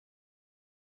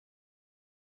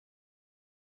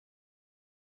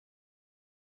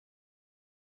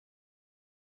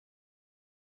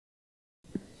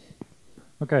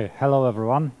Okay, hello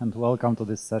everyone, and welcome to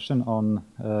this session on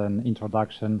an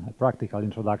introduction, a practical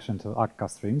introduction to Akka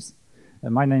Streams.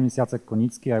 My name is Jacek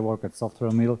Kunicki. I work at Software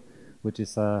Mill, which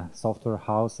is a software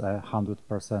house, a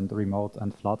 100% remote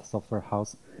and flat software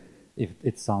house. If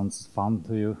it sounds fun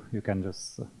to you, you can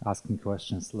just ask me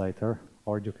questions later,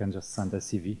 or you can just send a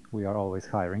CV. We are always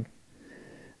hiring.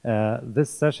 This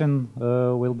session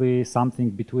will be something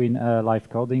between a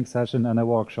live coding session and a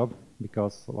workshop,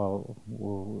 because well,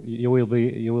 you will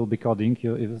be coding.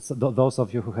 Those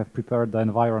of you who have prepared the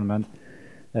environment,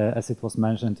 as it was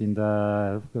mentioned in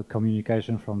the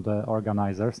communication from the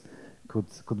organizers,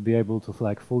 could be able to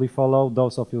fully follow.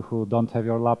 Those of you who don't have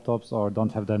your laptops or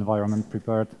don't have the environment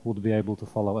prepared would be able to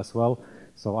follow as well.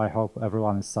 So I hope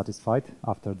everyone is satisfied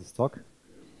after this talk.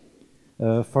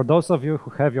 For those of you who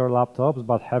have your laptops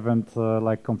but haven't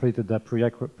completed the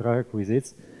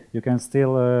prerequisites, you can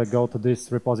still go to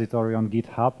this repository on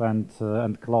GitHub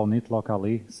and clone it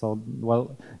locally. So,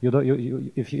 well,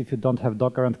 if you don't have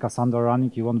Docker and Cassandra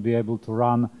running, you won't be able to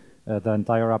run the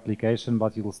entire application,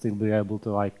 but you will still be able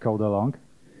to code along.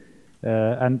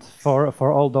 And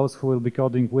for all those who will be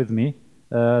coding with me,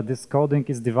 this coding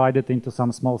is divided into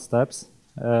some small steps.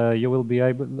 You will be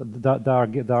able.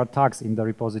 There are tags in the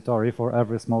repository for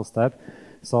every small step.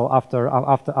 So after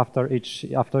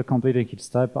completing each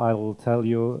step, I will tell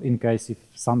you in case if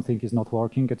something is not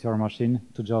working at your machine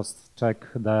to just check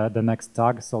the next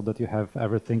tag so that you have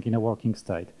everything in a working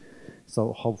state.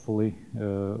 So hopefully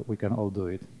we can all do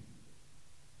it.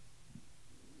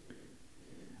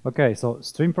 Okay, so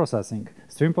stream processing.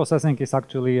 Stream processing is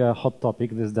actually a hot topic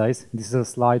these days. This is a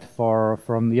slide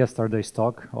from yesterday's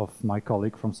talk of my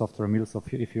colleague from Software Mill. So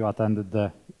if you attended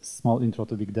the small intro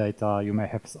to big data, you may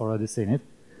have already seen it.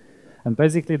 And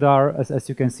basically, there are, as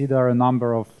you can see, there are a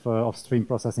number of stream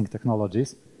processing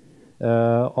technologies.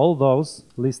 All those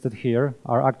listed here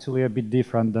are actually a bit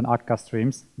different than Akka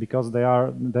Streams because they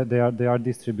are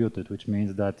distributed, which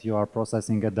means that you are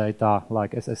processing a data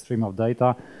like a stream of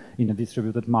data in a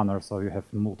distributed manner. So you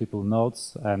have multiple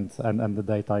nodes, and the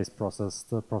data is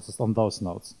processed on those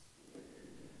nodes.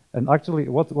 And actually,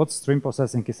 what stream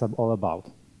processing is all about?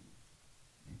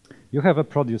 You have a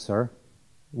producer,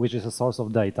 which is a source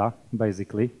of data,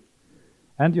 basically.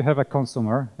 And you have a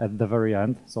consumer at the very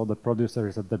end. So the producer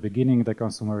is at the beginning, the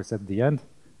consumer is at the end,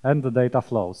 and the data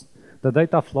flows. The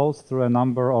data flows through a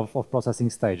number of processing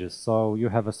stages. So you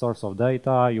have a source of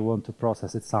data, you want to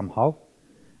process it somehow,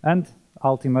 and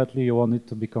ultimately you want it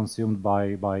to be consumed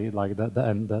by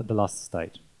the last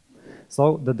stage.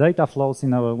 So the data flows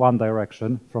in one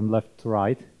direction, from left to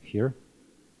right here.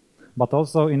 But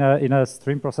also in a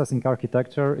stream processing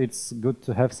architecture, it's good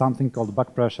to have something called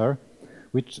back pressure,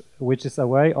 which is a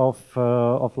way of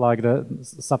the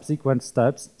subsequent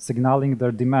steps signaling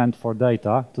their demand for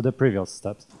data to the previous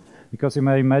steps. Because you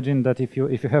may imagine that if you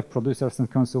have producers and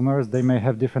consumers, they may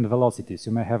have different velocities.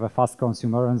 You may have a fast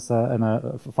consumer and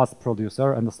a fast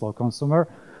producer and a slow consumer,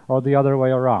 or the other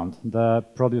way around. The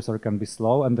producer can be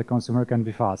slow and the consumer can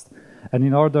be fast. And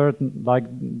in order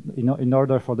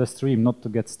for the stream not to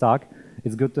get stuck,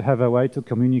 it's good to have a way to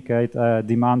communicate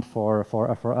demand for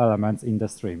elements in the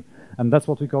stream. And that's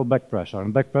what we call back pressure.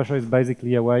 And back pressure is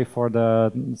basically a way for the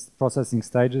processing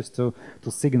stages to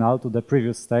signal to the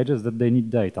previous stages that they need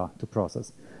data to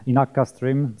process. In Akka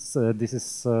Streams, this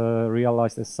is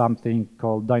realized as something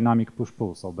called dynamic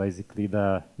push-pull. So basically,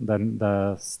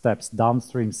 the steps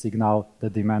downstream signal the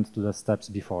demand to the steps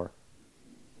before.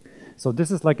 So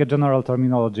this is like a general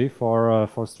terminology for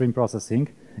stream processing.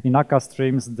 In Akka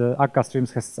Streams, the Akka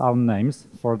Streams has its own names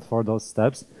for those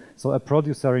steps. So a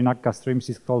producer in Akka Streams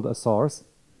is called a source,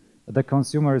 the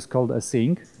consumer is called a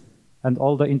sink, and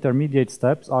all the intermediate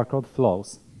steps are called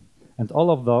flows. And all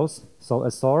of those, so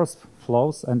a source,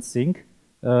 flows, and sink,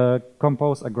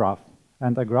 compose a graph.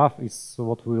 And a graph is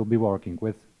what we will be working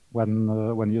with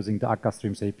when using the Akka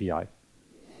Streams API.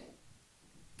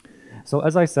 So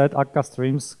as I said, Akka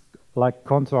Streams,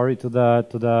 contrary to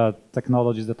the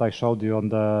technologies that I showed you on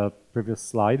the previous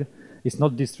slide, is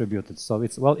not distributed. So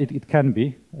it can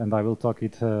be, and I will talk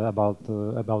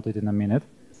about it in a minute.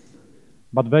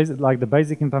 But the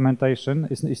basic implementation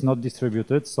is not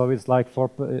distributed. So it's like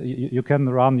you can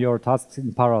run your tasks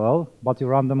in parallel, but you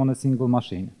run them on a single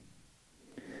machine.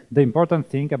 The important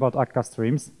thing about Akka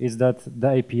Streams is that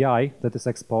the API that is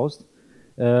exposed,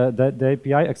 the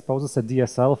API exposes a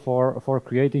DSL for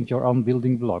creating your own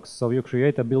building blocks. So you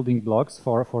create a building blocks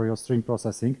for your stream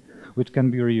processing, which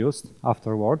can be reused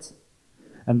afterwards.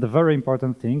 And the very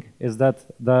important thing is that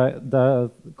the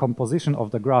composition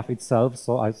of the graph itself,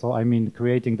 so I mean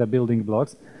creating the building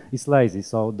blocks, is lazy.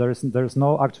 So there's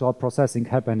no actual processing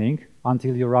happening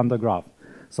until you run the graph.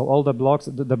 So all the blocks,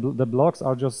 the blocks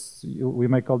are just, we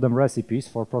may call them recipes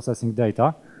for processing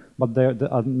data, but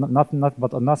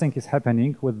nothing is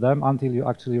happening with them until you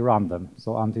actually run them.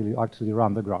 So until you actually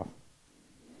run the graph.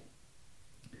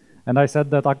 And I said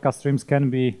that Akka Streams can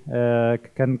be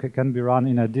run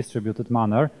in a distributed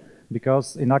manner,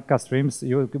 because in Akka Streams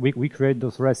we create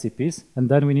those recipes, and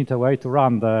then we need a way to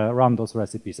run those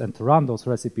recipes. And to run those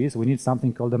recipes, we need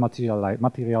something called a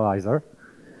materializer.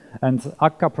 And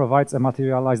Akka provides a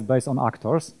materializer based on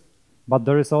actors, but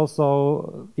there is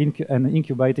also an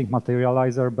incubating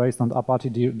materializer based on Apache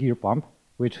Gear Pump,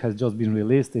 which has just been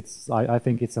released. I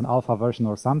think it's an alpha version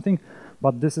or something,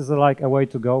 but this is like a way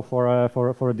to go for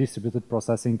a distributed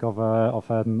processing of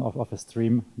a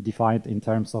stream defined in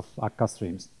terms of Akka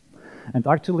Streams. And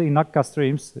actually in Akka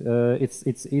Streams,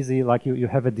 it's easy. Like you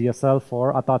have a DSL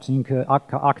for attaching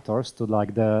Akka actors to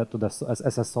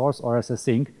as a source or as a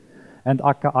sink. And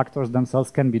Akka actors themselves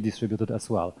can be distributed as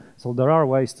well. So there are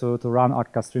ways to run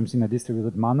Akka Streams in a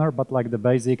distributed manner, but like the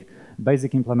basic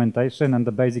implementation and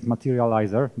the basic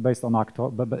materializer based on actor,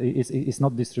 but is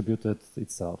not distributed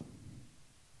itself.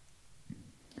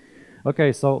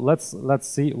 Okay, so let's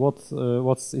see what's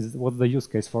the use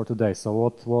case for today.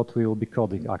 So what we will be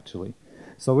coding actually.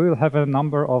 So we will have a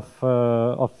number of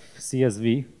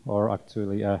CSV, or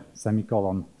actually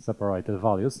semicolon separated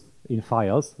values in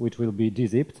files, which will be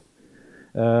gzipped.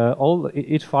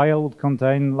 Each file would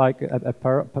contain like a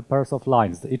pairs of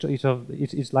lines. Each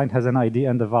line has an ID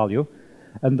and a value,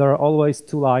 and there are always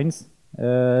two lines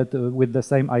with the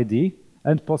same ID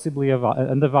and possibly a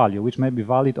value, which may be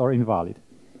valid or invalid.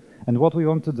 And what we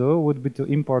want to do would be to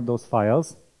import those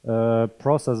files,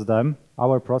 process them.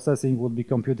 Our processing would be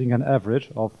computing an average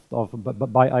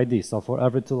by ID. So for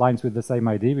every two lines with the same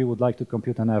ID, we would like to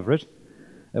compute an average.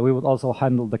 We would also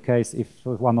handle the case if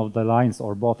one of the lines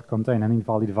or both contain an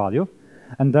invalid value.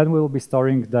 And then we will be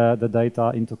storing the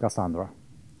data into Cassandra.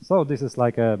 So this is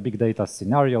like a big data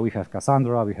scenario. We have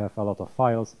Cassandra, we have a lot of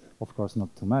files. Of course,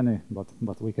 not too many,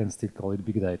 but we can still call it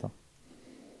big data.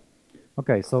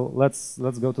 Okay, so let's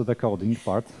go to the coding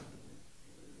part.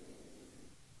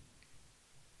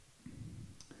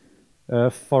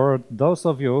 For those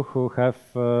of you who have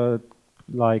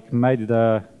like made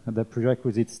the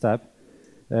prerequisite step,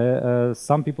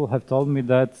 some people have told me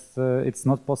that it's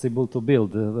not possible to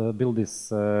build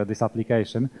this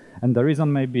application, and the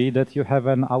reason may be that you have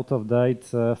an out-of-date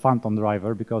Phantom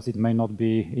driver, because it may not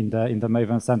be in the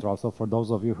Maven Central. So for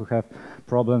those of you who have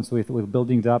problems with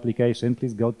building the application,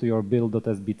 please go to your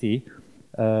build.sbt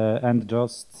and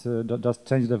just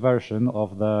change the version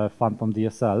of the Phantom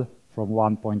DSL from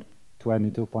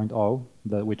 1.22.0,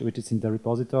 which is in the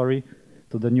repository,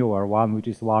 to the newer one, which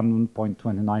is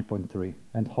 1.29.3,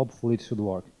 and hopefully it should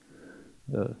work.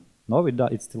 No,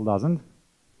 it still doesn't.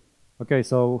 Okay,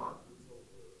 so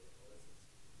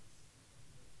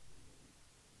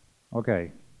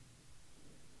okay.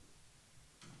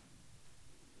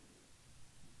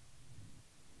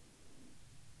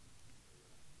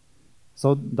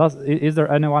 So is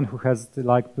there anyone who has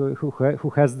like who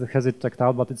has it checked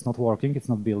out, but it's not working, it's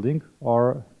not building,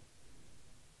 or?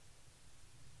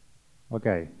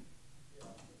 Okay.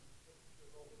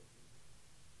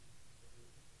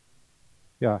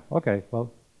 Yeah, okay,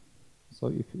 well,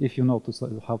 so if you know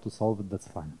how to solve it, that's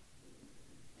fine.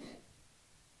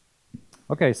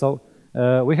 Okay, so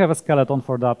we have a skeleton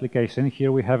for the application.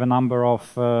 Here we have a number of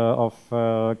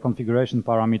configuration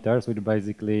parameters, which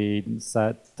basically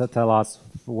tell us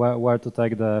where to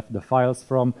take the files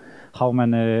from, how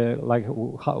many, like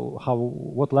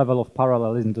what level of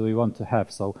parallelism do we want to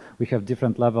have. So we have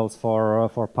different levels for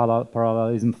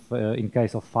parallelism in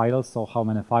case of files. So how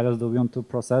many files do we want to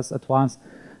process at once?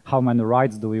 How many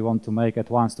writes do we want to make at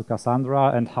once to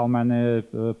Cassandra, and how many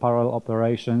parallel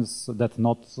operations that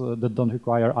don't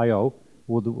require I/O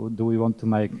do we want to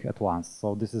make at once?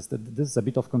 So this is a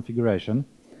bit of configuration,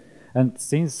 and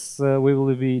since we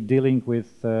will be dealing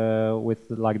with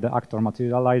like the actor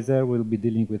materializer, we'll be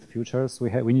dealing with futures.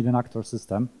 We need an actor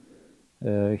system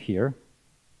here,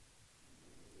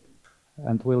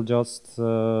 and we'll just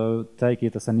take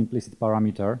it as an implicit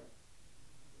parameter.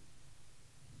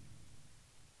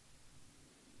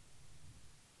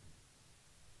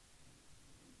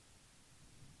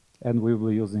 And we will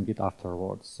be using it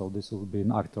afterwards. So this will be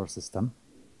an actor system.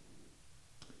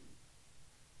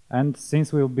 And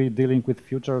since we'll be dealing with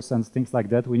futures and things like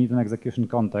that, we need an execution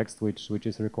context, which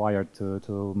is required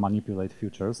to manipulate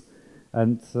futures.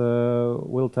 And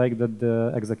we'll take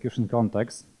the execution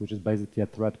context, which is basically a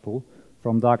thread pool,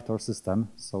 from the actor system.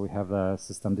 So we have the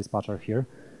system dispatcher here.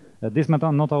 This might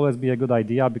not always be a good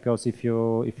idea, because if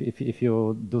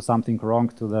you do something wrong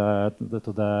to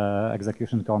the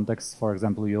execution context, for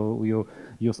example, you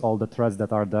use all the threads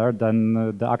that are there,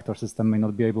 then the actor system may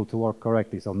not be able to work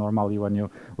correctly. So normally when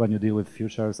you deal with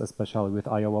futures, especially with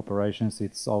I/O operations,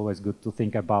 it's always good to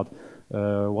think about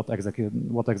what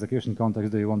execution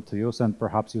context do you want to use, and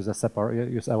perhaps use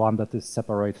a one that is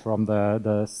separate from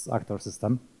the actor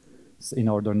system, in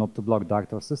order not to block the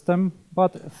actor system.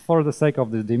 But for the sake of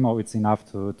this demo, it's enough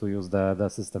to use the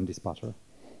system dispatcher.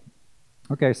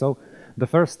 Okay, so the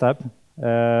first step,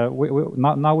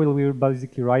 now we're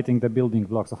basically writing the building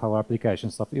blocks of our application.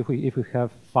 So if we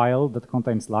have file that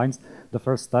contains lines, the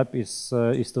first step is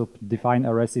to define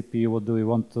a recipe. What do we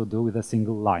want to do with a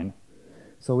single line?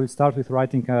 So we'll start with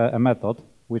writing a method,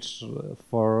 which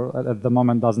at the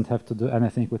moment doesn't have to do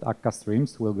anything with Akka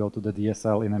Streams. We'll go to the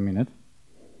DSL in a minute.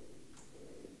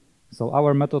 So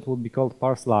our method will be called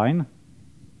parseLine,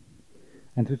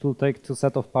 and it will take two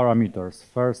sets of parameters.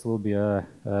 First will be a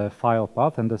file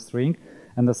path and a string,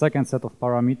 and the second set of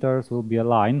parameters will be a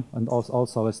line and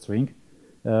also a string.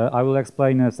 I will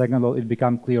explain in a second. It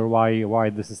become clear why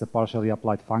this is a partially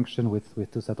applied function with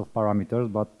two sets of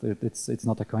parameters, but it's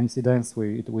not a coincidence.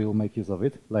 We will make use of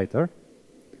it later.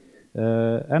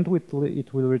 And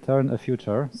it will return a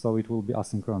future, so it will be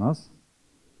asynchronous.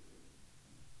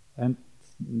 And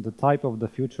the type of the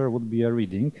future would be a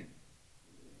reading.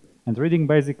 And reading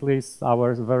basically is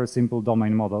our very simple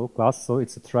domain model class. So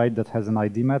it's a trait that has an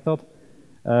ID method,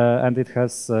 and it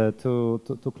has two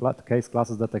case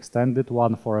classes that extend it.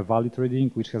 One for a valid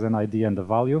reading, which has an ID and a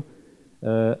value,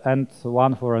 and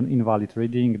one for an invalid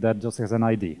reading that just has an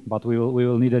ID. But we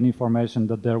will need an information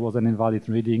that there was an invalid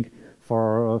reading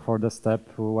for the step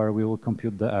where we will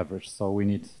compute the average. So we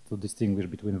need to distinguish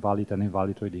between valid and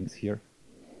invalid readings here.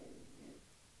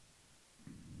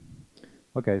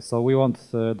 Okay, so we want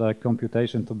the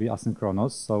computation to be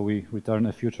asynchronous, so we return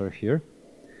a future here.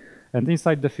 And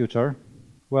inside the future,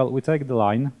 well, we take the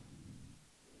line,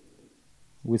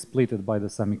 we split it by the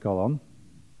semicolon,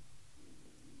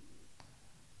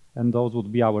 and those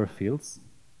would be our fields.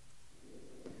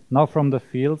 Now from the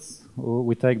fields,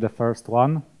 we take the first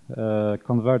one,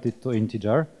 convert it to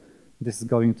integer. This is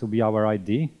going to be our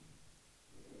ID.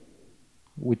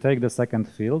 We take the second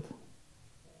field,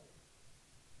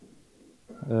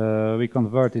 we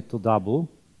convert it to double,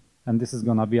 and this is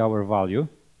going to be our value.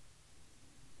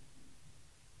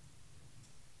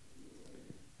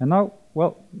 And now,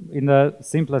 well, in the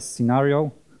simplest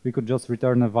scenario, we could just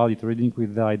return a valid reading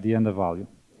with the ID and the value.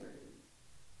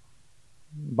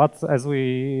 But as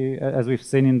we've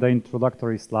seen in the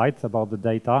introductory slide about the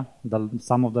data,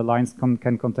 some of the lines can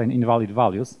contain invalid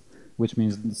values, which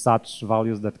means such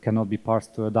values that cannot be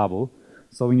parsed to a double.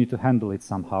 So we need to handle it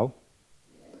somehow.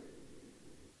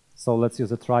 So let's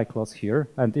use a try clause here,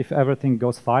 and if everything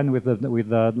goes fine with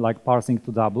the like parsing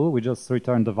to double, we just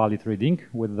return the valid reading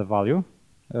with the value.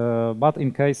 But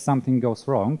in case something goes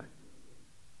wrong,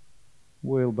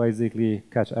 we'll basically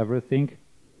catch everything.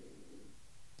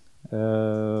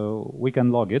 We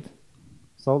can log it.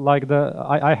 So like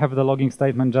I have the logging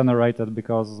statement generated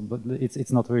but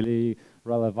it's not really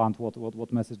relevant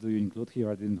what message do you include here.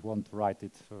 I didn't want to write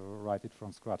it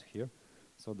from scratch here.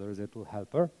 So there is a tool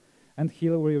helper. And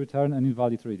here we return an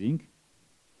invalid reading,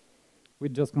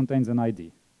 which just contains an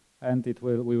ID. And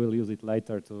we will use it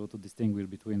later to distinguish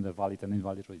between the valid and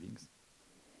invalid readings.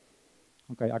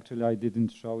 Okay, actually I didn't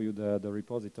show you the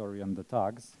repository and the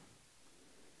tags.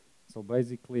 So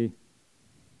basically,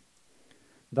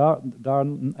 there are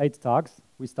 8 tags.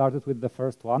 We started with the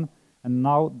first one, and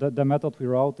now the method we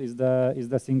wrote is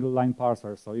the single line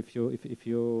parser. So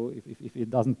if it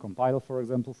doesn't compile, for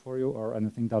example, for you, or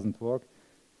anything doesn't work,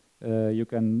 you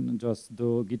can just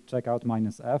do git checkout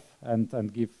 -f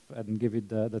and give it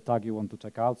the tag you want to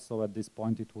check out. So at this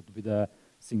point, it would be the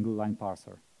single line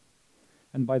parser.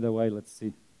 And by the way, let's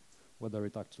see whether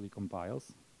it actually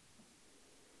compiles,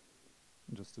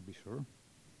 just to be sure.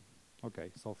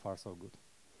 Okay, so far so good.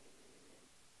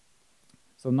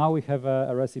 So now we have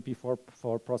a recipe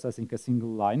for processing a single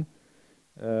line.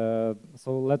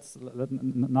 So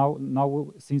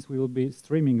now since we will be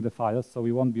streaming the files, so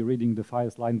we won't be reading the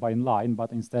files line by line,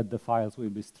 but instead the files will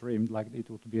be streamed like it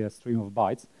would be a stream of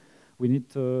bytes. We need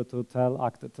to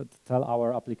tell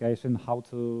our application how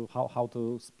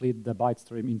to split the byte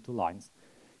stream into lines.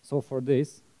 So for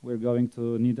this, we're going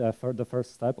to need the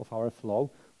first step of our flow,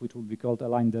 which will be called a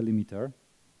line delimiter.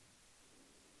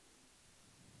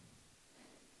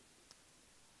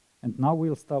 And now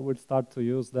we'll start to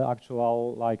use the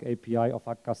actual like API of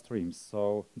Akka Streams.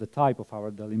 So the type of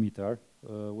our delimiter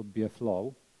would be a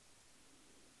flow.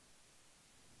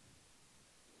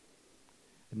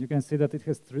 And you can see that it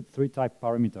has three type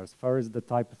parameters. First is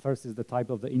the type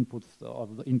of the input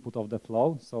of the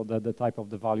flow, so the type of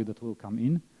the value that will come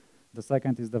in. The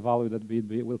second is the value that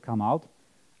will come out.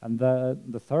 And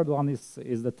the third one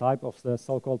is the type of the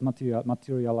so-called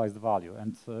materialized value.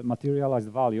 And materialized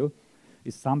value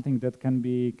is something that can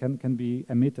be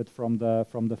emitted from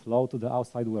the flow to the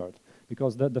outside world.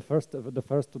 Because the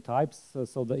first two types,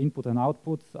 so the input and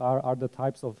output, are the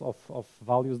types of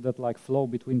values that like flow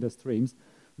between the streams,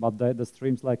 but the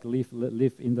streams like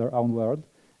live in their own world.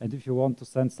 And if you want to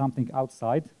send something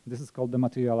outside, this is called the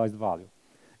materialized value.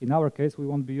 In our case, we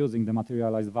won't be using the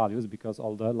materialized values because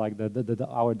all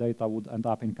our data would end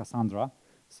up in Cassandra,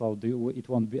 so it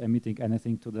won't be emitting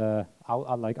anything to the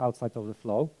outside of the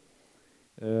flow.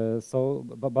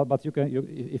 But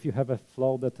if you have a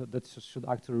flow that should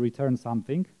actually return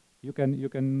something, you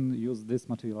can use this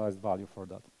materialized value for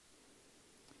that.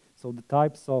 So the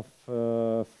types of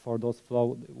for those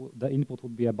flow, the input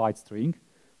would be a byte string,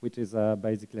 which is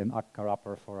basically an Akka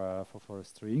wrapper for a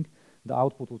string. The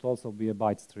output would also be a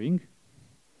byte string.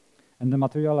 And the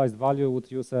materialized value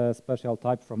would use a special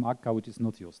type from Akka, which is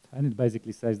not used. And it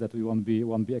basically says that we won't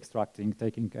be extracting,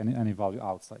 taking any value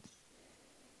outside.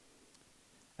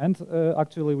 And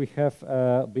actually, we have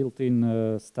a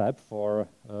built-in step for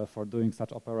doing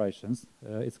such operations.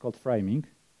 It's called framing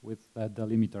with the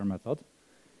delimiter method.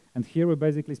 And here we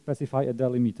basically specify a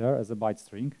delimiter as a byte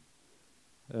string.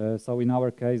 So in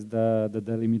our case, the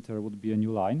delimiter would be a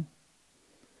new line.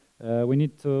 We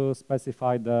need to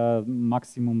specify the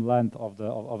maximum length of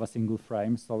a single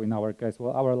frame. So in our case,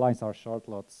 well, our lines are short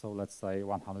lots, so let's say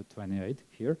 128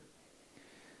 here.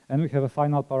 And we have a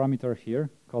final parameter here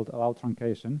called allow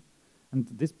truncation. And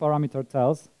this parameter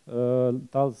tells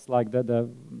like the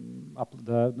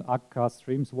Akka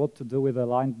streams what to do with a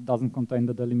line that doesn't contain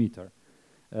the delimiter.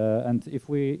 And if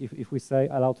we say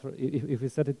if we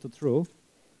set it to true,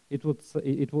 if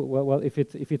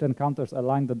it encounters a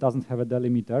line that doesn't have a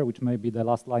delimiter, which may be the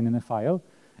last line in a file,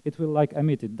 it will like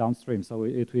emit it downstream. So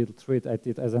it will treat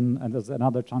it as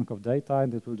another chunk of data,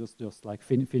 and it will just like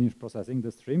finish processing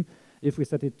the stream. If we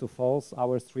set it to false,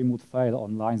 our stream would fail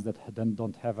on lines that then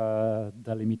don't have a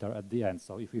delimiter at the end.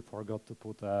 So if we forgot to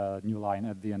put a new line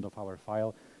at the end of our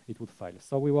file, it would fail.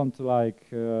 So we want to like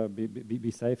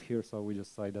be safe here. So we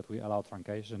just say that we allow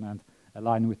truncation, and a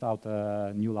line without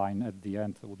a new line at the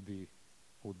end would be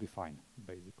fine,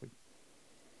 basically.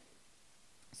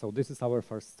 So this is our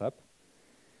first step.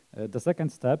 The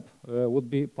second step would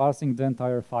be parsing the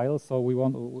entire file. So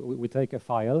we take a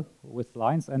file with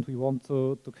lines, and we want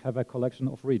to have a collection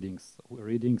of readings.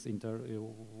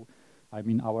 I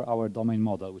mean our domain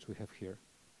model, which we have here.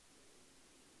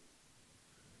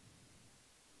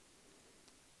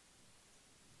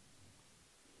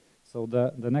 So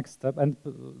the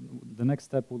next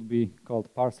step would be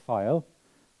called parse file,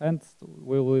 and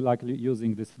we will likely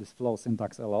using this flow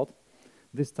syntax a lot.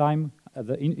 This time,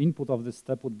 the input of this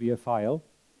step would be a file.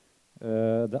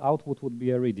 The output would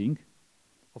be a reading.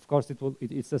 Of course,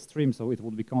 it's a stream, so it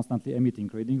would be constantly emitting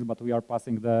readings, but we are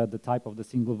passing the type of the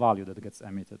single value that gets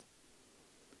emitted.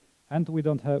 And we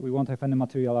won't have any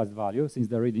materialized value, since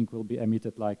the reading will be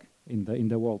emitted like in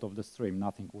the world of the stream.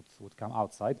 Nothing would come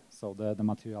outside, so the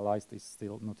materialized is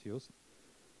still not used.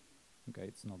 Okay,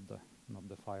 it's not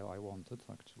the file I wanted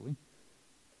actually.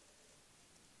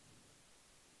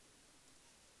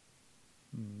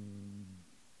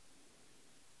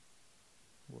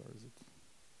 Where is it?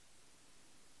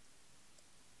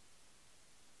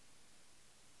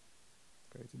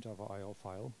 Okay, it's a Java IO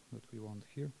file that we want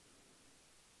here.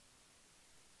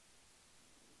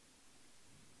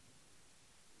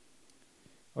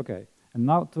 Okay, and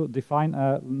now to define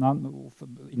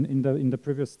in the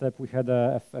previous step we had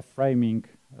a framing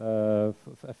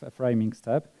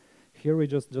step. Here we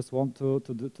just want to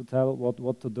tell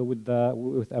what to do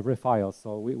with every file.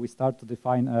 So we start to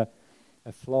define a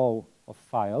flow of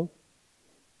file,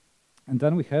 and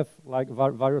then we have like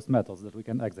various methods that we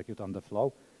can execute on the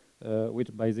flow,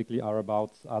 which basically are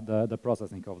about the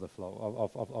processing of the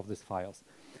flow of these files.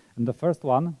 And the first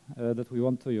one that we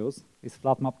want to use is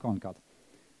flatmap concat.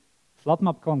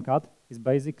 Flatmap concat is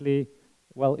basically,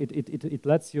 well, it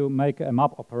lets you make a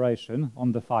map operation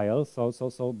on the file,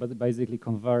 but basically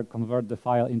convert the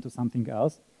file into something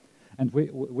else, and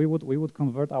we would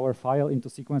convert our file into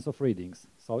sequence of readings,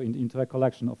 so into a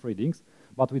collection of readings.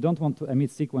 But we don't want to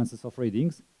emit sequences of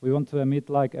readings. We want to emit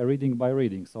like a reading by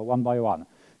reading, so one by one.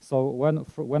 So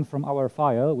when from our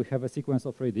file we have a sequence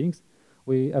of readings,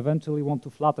 we eventually want to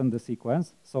flatten the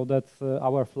sequence so that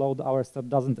our flow, our step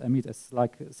doesn't emit as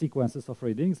like sequences of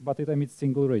readings, but it emits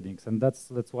single readings. And that's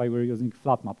why we're using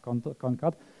flat map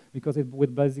concat, because it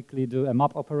would basically do a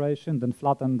map operation, then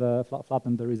flatten the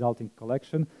resulting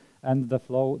collection, and the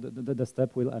flow, the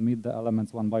step will emit the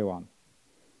elements one by one.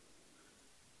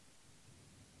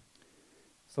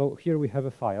 So here we have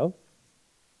a file,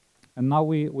 and now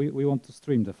we want to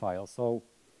stream the file. So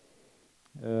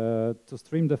to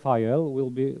stream the file, will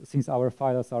be, since our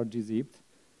files are gzipped,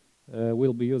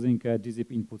 we'll be using a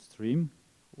gzip input stream.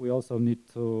 We also need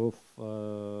to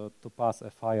pass a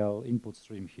file input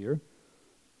stream here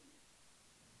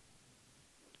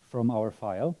from our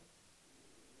file.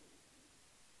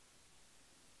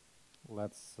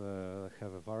 Let's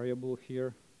have a variable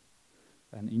here,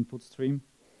 an input stream.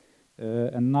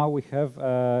 And now we have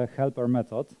a helper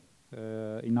method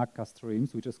in Akka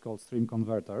Streams, which is called stream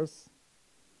converters.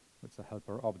 It's a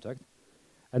helper object.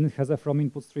 And it has a from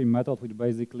input stream method, which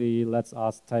basically lets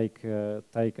us take a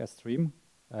stream,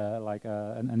 like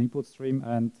an input stream,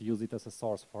 and use it as a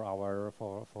source for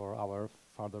our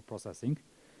further processing.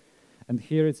 And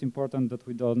here it's important that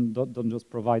we don't just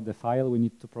provide the file. We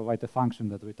need to provide a function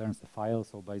that returns the file.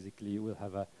 So basically, we'll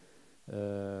have a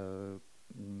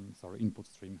input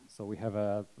stream. So we have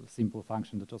a simple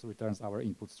function that just returns our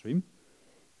input stream.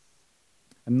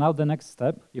 And now the next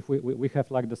step, if we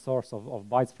have like the source of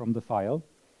bytes from the file,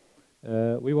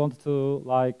 we want to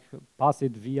like pass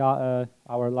it via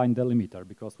our line delimiter,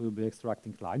 because we'll be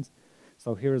extracting lines.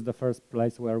 So here is the first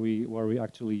place where we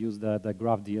actually use the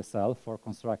graph DSL for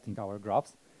constructing our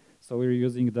graphs. So we're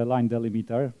using the line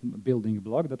delimiter building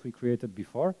block that we created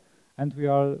before, and we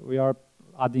are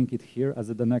adding it here as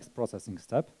the next processing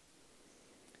step.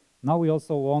 Now we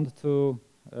also want to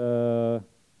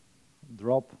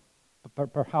drop,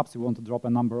 perhaps we want to drop a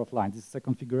number of lines. This is a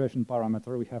configuration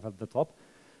parameter we have at the top.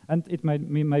 And it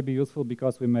may be useful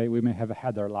because we may have a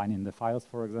header line in the files,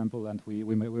 for example, and we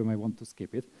may want to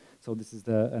skip it. So this is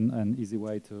an easy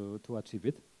way to achieve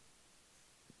it.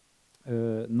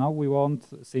 Now we want,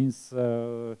 since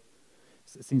our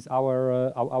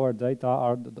data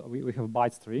are, we have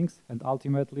byte strings, and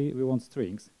ultimately we want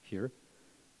strings here.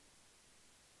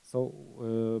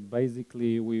 So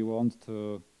basically we want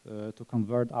to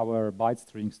convert our byte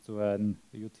strings to an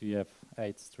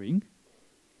UTF-8 string.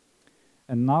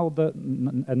 And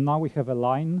now we have a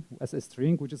line as a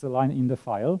string, which is a line in the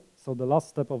file. So the last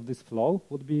step of this flow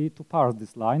would be to parse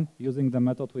this line using the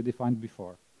method we defined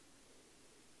before.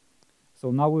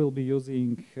 So now we'll be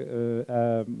using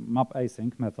a map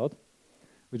async method,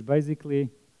 which basically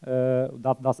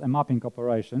that does a mapping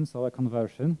operation, so a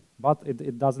conversion, but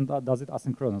it does it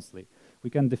asynchronously. We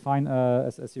can define,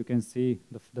 as you can see,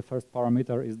 the first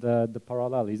parameter is the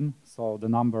parallelism, so the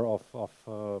number of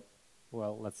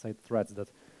well, let's say threads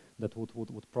that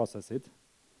would process it,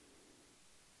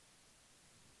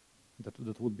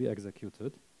 that would be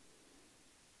executed.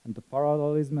 And the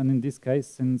parallelism, and in this case,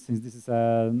 since this is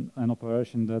an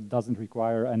operation that doesn't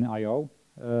require any I/O,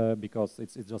 because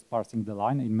it's just parsing the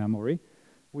line in memory,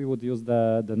 we would use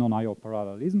the non-I/O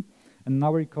parallelism. And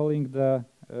now we're calling the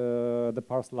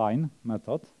parse line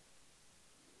method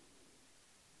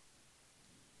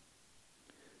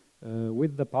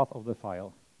with the path of the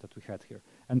file that we had here.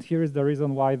 And here is the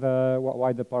reason why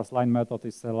the parse line method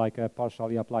is like a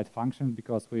partially applied function,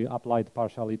 because we applied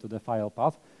partially to the file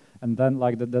path, and then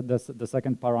like the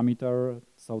second parameter,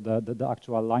 so the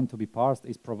actual line to be parsed,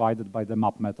 is provided by the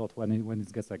map method when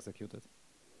it gets executed.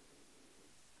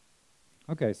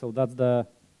 Okay, so that's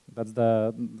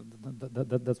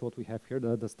what we have here,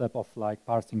 the step of like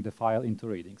parsing the file into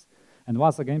readings. And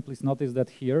once again, please notice that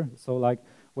here, so like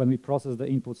when we process the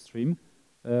input stream,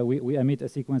 we emit a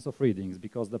sequence of readings,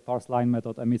 because the parse line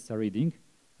method emits a reading,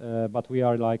 but we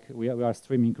are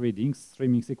streaming readings,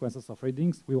 streaming sequences of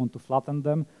readings. We want to flatten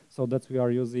them, so that we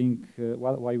are using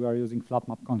why we are using flat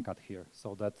map concat here,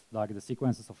 so that like the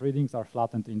sequences of readings are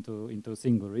flattened into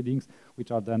single readings, which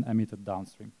are then emitted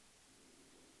downstream.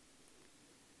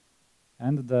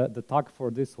 And the tag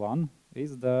for this one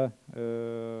is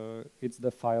it's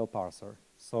the file parser.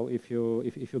 So if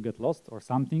you get lost or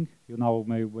something, you now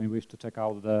may wish to check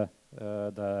out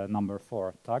the number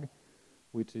 4 tag,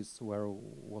 which is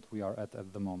what we are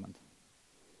at the moment.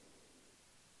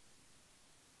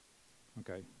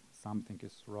 Okay, something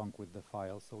is wrong with the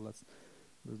file, so let's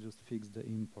just fix the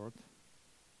import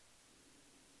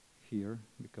here,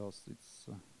 because it's.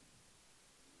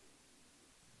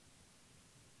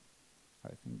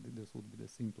 I think that this would be the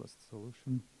simplest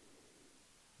solution.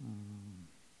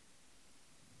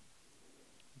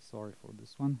 Sorry for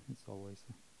this one, it's always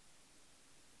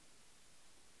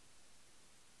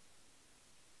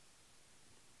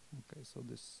Okay, so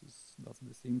that's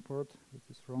this import, which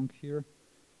is wrong here.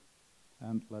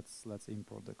 And let's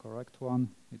import the correct one.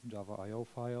 It's Java IO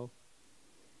file.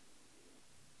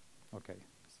 Okay,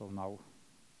 so now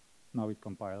it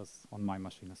compiles on my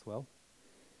machine as well.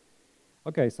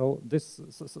 Okay, so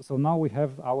so now we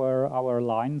have our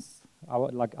lines,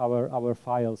 our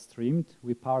file streamed.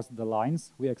 We parsed the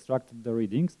lines, we extracted the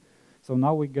readings. So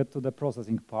now we get to the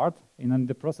processing part. And in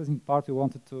the processing part, we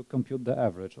wanted to compute the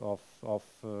average of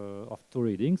two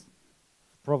readings,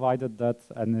 provided that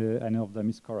any of them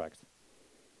is correct.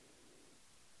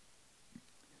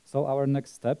 So our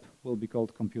next step will be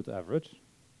called compute average.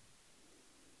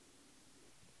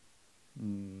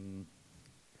 And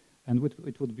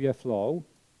it would be a flow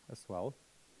as well.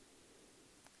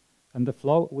 And the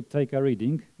flow would take a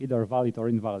reading, either valid or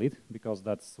invalid, because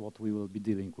that's what we will be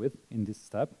dealing with in this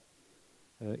step.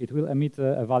 It will emit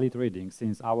a valid reading,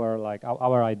 since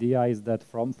our idea is that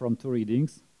from two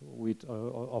readings,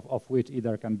 of which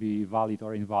either can be valid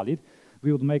or invalid,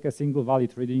 we would make a single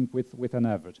valid reading with an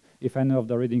average. If any of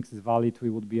the readings is valid, we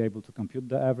would be able to compute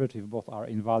the average. If both are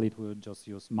invalid, we would just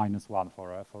use -1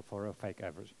 for a fake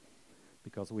average,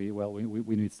 because we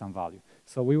need some value.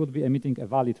 So we would be emitting a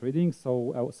valid reading,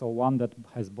 so one that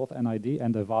has both an ID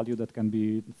and a value that can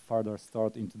be further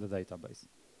stored into the database.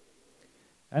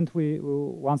 And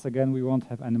once again, we won't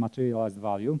have any materialized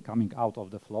value coming out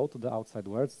of the flow to the outside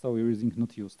words, so we're using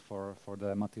not used for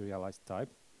the materialized type.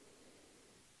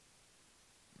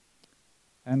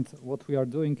 And what we are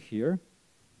doing here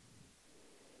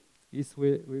is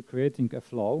we're creating a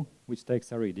flow which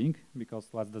takes a reading, because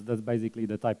that's basically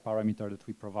the type parameter that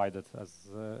we provided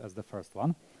as the first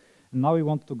one. And now we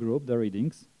want to group the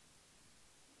readings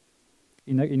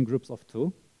in groups of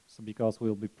two. So because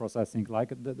we'll be processing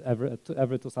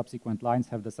every two subsequent lines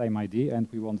have the same ID, and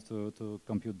we want to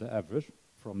compute the average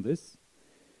from this.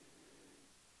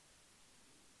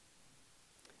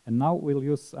 And now we'll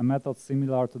use a method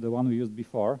similar to the one we used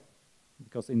before,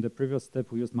 because in the previous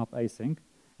step we used map async,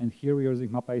 and here we're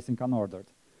using map async unordered.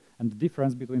 And the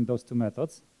difference between those two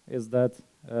methods is that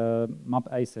map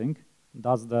async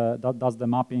does the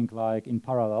mapping like in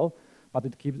parallel, but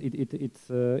it keeps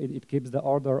the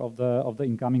order of the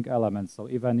incoming elements. So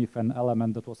even if an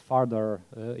element that was farther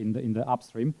in the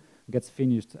upstream gets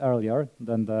finished earlier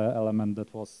than the element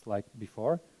that was like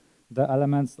before, the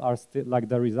elements are still, like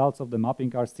the results of the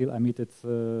mapping are still emitted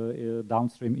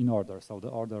downstream in order. So the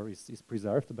order is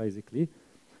preserved basically.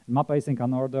 Map async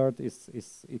unordered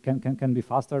can be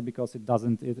faster, because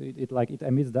it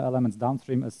emits the elements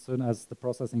downstream as soon as the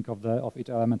processing of each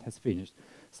element has finished.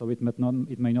 So it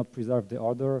may not preserve the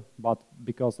order, but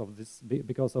because of this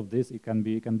it can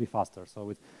be faster.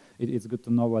 So it's good to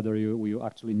know whether you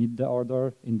actually need the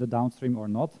order in the downstream or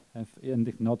not, and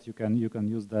if not, you can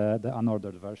use the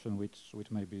unordered version,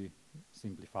 which may be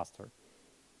simply faster.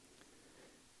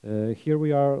 Here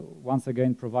we are once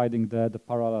again providing the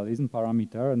parallelism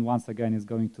parameter, and once again it's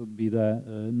going to be the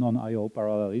non-IO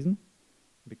parallelism,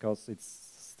 because it's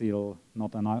still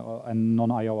not a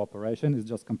non-IO operation, it's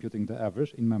just computing the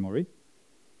average in memory.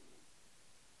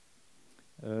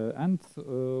 And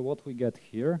what we get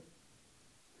here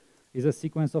is a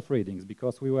sequence of readings,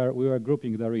 because we were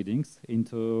grouping the readings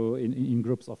in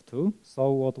groups of two.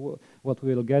 So what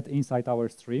we'll get inside our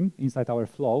stream, inside our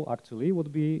flow, actually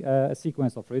would be a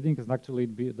sequence of readings, and actually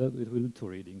it will be two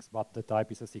readings, but the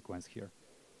type is a sequence here.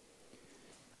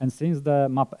 And since the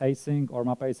map async or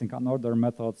map async unordered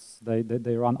methods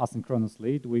they run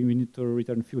asynchronously, we need to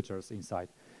return futures inside.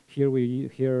 Here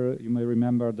you may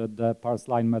remember that the parse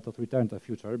line method returned a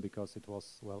future, because it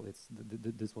was, well,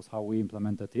 this was how we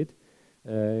implemented it.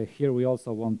 Here we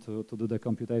also want to do the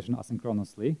computation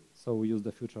asynchronously, so we use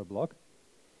the future block.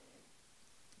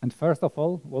 And first of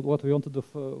all, what we want to do,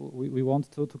 we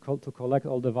want to collect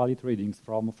all the valid readings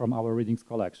from our readings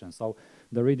collection. So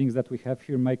the readings that we have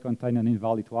here may contain an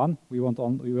invalid one. We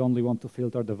only want to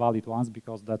filter the valid ones,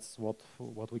 because that's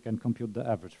what we can compute the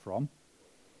average from.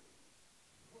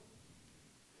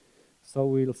 So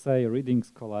we'll say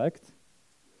readings collect,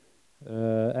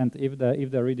 and if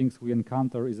the readings we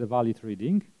encounter is a valid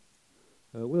reading,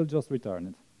 we'll just return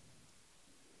it.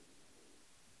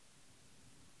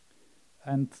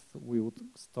 And we would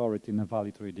store it in a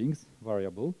valid readings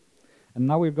variable. And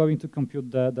now we're going to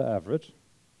compute the average.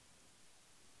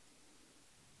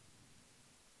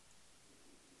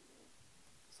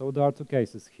 So there are two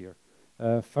cases here.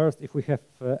 First, if we have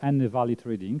any valid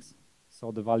readings,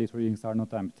 so the valid readings are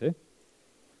not empty,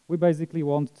 we basically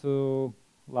want to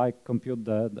compute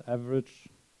the average,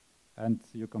 and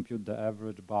you compute the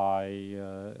average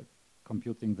by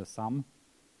computing the sum.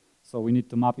 So we need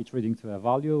to map each reading to a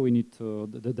value.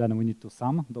 Then we need to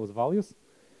sum those values.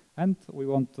 And we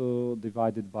want to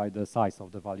divide it by the size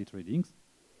of the valid readings.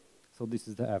 So this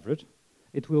is the average.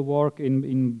 It will work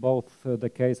in both the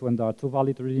case when there are 2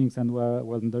 valid readings and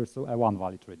when there's a 1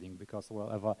 valid reading, because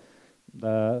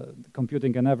the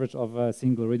computing an average of a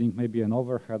single reading may be an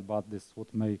overhead, but this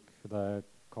would make the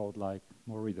code like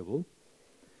more readable.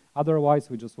 Otherwise,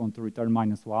 we just want to return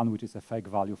 -1, which is a fake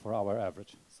value for our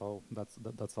average. So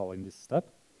that's all in this step.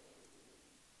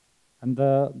 And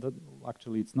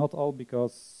actually, it's not all,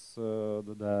 because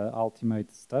the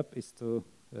ultimate step is to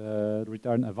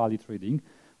return a valid reading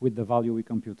with the value we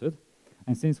computed.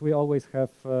 And since we always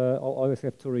have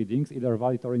 2 readings, either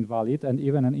valid or invalid, and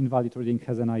even an invalid reading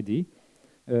has an ID,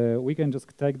 we can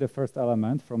just take the first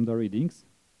element from the readings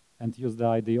and use the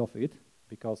ID of it,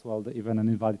 because, well, even an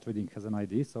invalid reading has an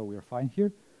ID, so we're fine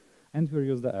here. And we'll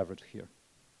use the average here.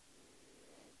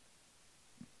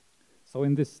 So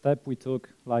in this step, we took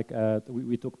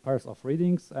we took pairs of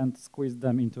readings and squeezed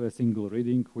them into a single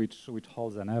reading, which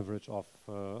holds an average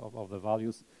of the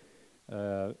values,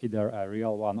 either a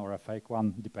real one or a fake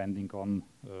one, depending on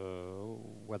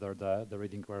whether the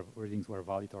readings were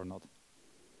valid or not.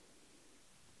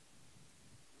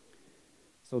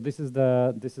 So this is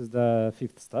the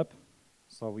 5th step.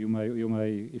 So you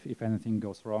may if anything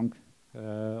goes wrong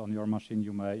on your machine,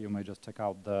 you may just check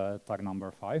out the tag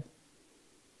number 5.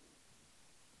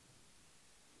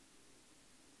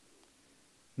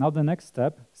 Now the next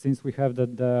step, since we have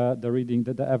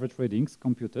the average readings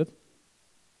computed,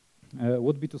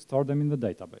 would be to store them in the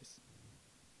database.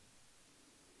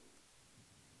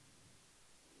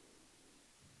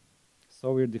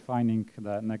 So we're defining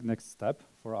the next step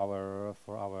for our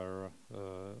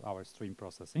stream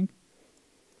processing,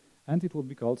 and it will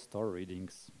be called store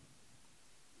readings.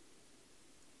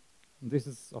 This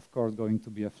is, of course, going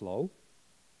to be a flow,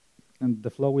 and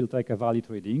the flow will take a valid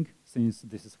reading, since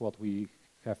this is what we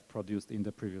have produced in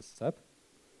the previous step.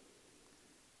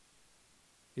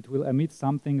 It will emit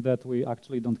something that we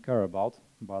actually don't care about,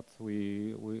 but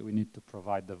we need to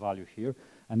provide the value here.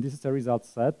 And this is a result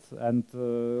set, and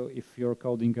if you're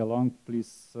coding along,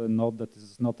 please note that this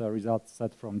is not a result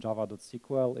set from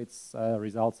java.sql, it's a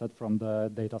result set from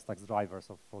the DataStax driver,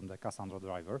 so from the Cassandra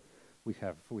driver we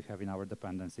have in our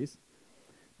dependencies,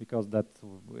 because that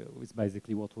is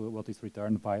basically what is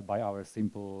returned by our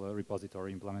simple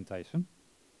repository implementation.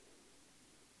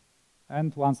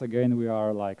 And once again, we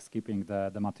are like skipping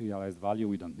the materialized value.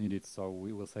 We don't need it, so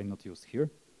we will say not used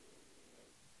here.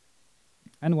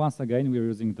 And once again, we're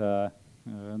using the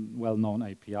well-known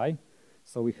API.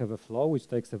 So we have a flow which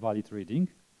takes a valid reading.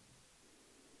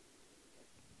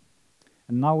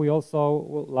 And now we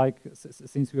also,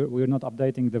 since we're not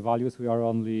updating the values, we are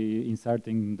only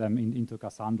inserting them into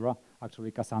Cassandra.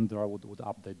 Actually, Cassandra would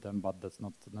update them, but that's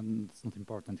not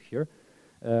important here.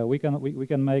 We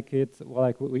can make it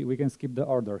we can skip the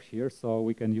order here, so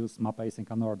we can use map async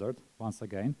unordered once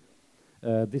again.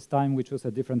 This time we choose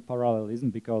a different parallelism,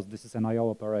 because this is an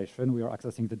I/O operation. We are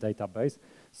accessing the database,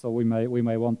 so we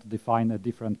may want to define a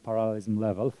different parallelism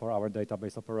level for our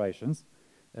database operations.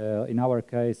 In our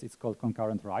case, it's called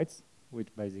concurrent writes,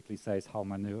 which basically says how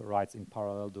many writes in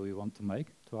parallel do we want to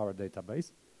make to our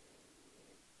database.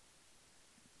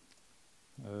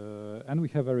 And we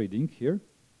have a reading here.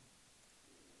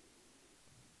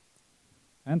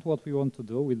 And what we want to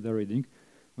do with the reading,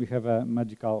 we have a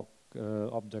magical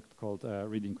object called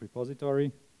reading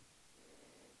repository.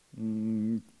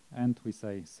 And we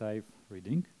say save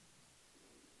reading.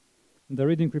 The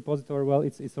reading repository, well,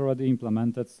 it's already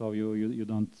implemented, so you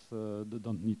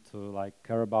don't need to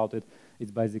care about it.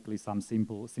 It's basically some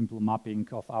simple mapping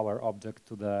of our object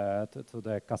to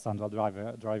the Cassandra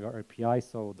driver API,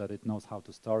 so that it knows how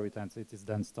to store it, and it is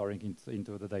then storing it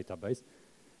into the database.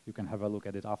 You can have a look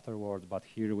at it afterwards, but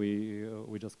here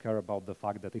we just care about the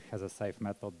fact that it has a save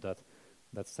method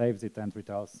that saves it and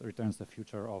returns the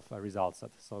future of a result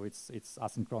set. So it's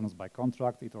asynchronous by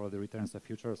contract. It already returns the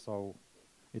future, so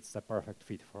it's a perfect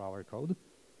fit for our code.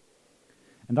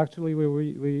 And actually,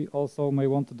 we also may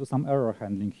want to do some error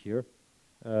handling here.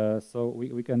 So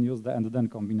we can use the and then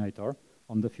combinator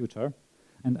on the future.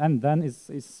 And then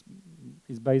is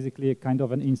basically a kind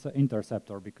of an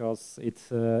interceptor, because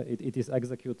it is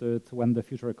executed when the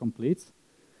future completes.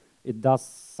 It does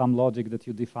some logic that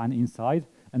you define inside,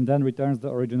 and then returns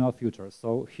the original future.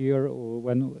 So here,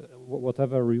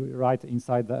 whatever we write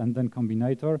inside the and then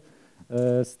combinator,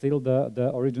 still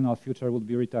the original future would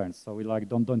be returned. So we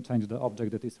don't change the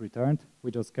object that is returned. We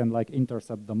just can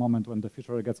intercept the moment when the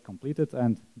future gets completed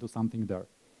and do something there.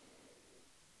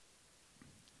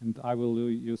 And I will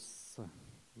use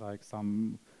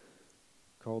some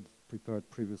code prepared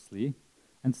previously.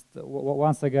 And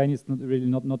once again, it's not really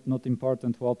not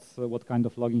important what kind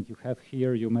of logging you have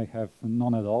here. You may have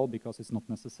none at all because it's not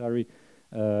necessary.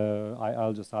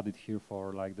 I'll just add it here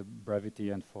for like the brevity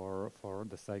and for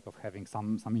the sake of having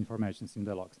some information in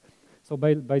the logs. So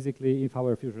basically, if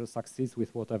our feature succeeds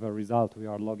with whatever result, we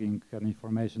are logging an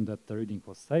information that the reading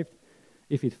was saved.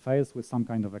 If it fails with some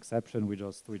kind of exception, we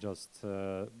just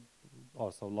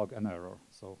also log an error.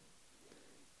 So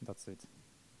that's it.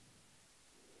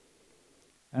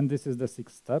 And this is the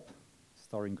 6th step,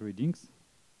 storing readings.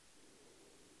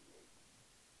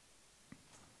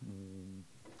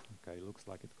 Okay, looks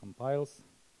like it compiles.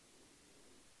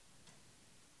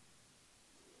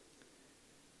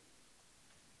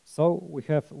 So we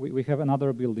have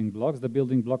another building blocks. The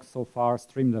building blocks so far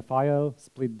stream the file,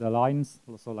 split the lines,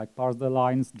 also like parse the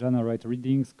lines, generate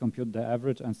readings, compute the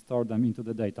average, and store them into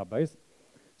the database.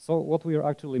 So what we are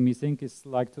actually missing is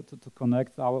like to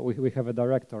connect our. We have a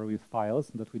directory with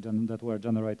files that were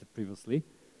generated previously,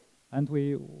 and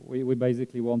we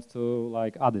basically want to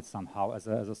like add it somehow as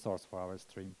a source for our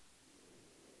stream.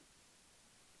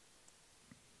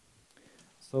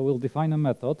 So we'll define a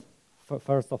method.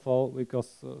 First of all,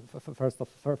 because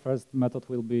first method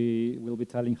will be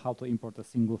telling how to import a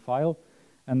single file,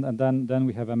 and then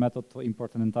we have a method to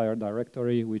import an entire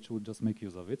directory, which would just make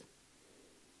use of it.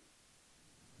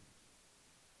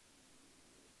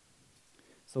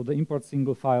 So the import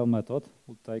single file method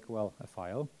will take, well, a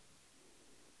file.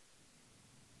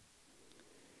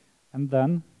 And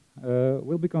then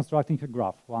we'll be constructing a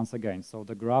graph once again. So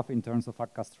the graph in terms of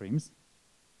Akka Streams.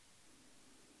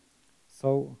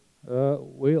 So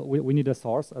we need a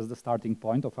source as the starting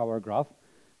point of our graph.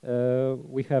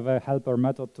 We have a helper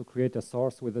method to create a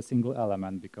source with a single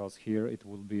element, because here it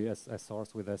will be a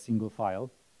source with a single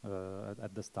file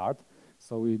at the start.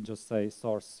 So we just say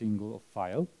source single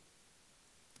file.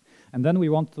 And then we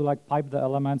want to like pipe the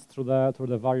elements through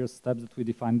the various steps that we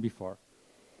defined before.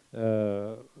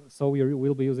 So we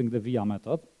will be using the via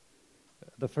method.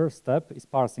 The first step is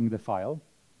parsing the file.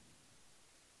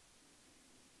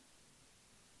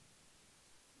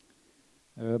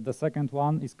 The second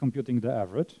one is computing the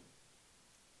average.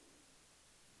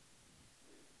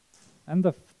 And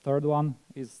the third one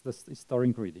is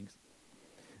storing readings.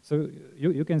 So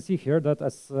you can see here that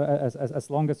as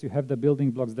long as you have the building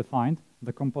blocks defined,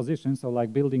 the composition, so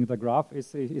like building the graph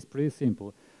is pretty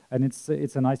simple. And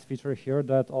it's a nice feature here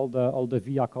that all the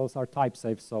via calls are type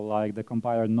safe. So like the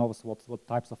compiler knows what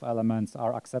types of elements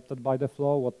are accepted by the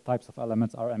flow, what types of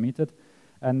elements are emitted,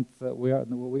 and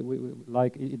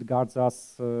it guards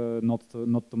us not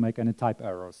to make any type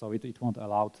error. So it won't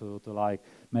allow to like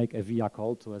make a via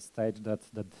call to a stage that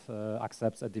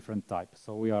accepts a different type.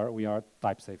 So we are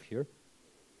type safe here.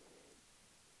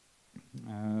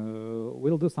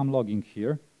 We'll do some logging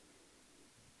here,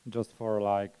 just for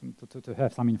like to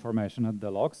have some information at the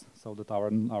logs, so that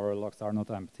our logs are not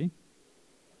empty.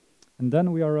 And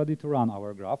then we are ready to run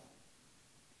our graph.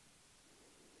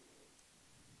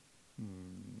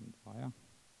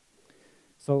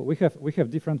 So we have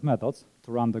different methods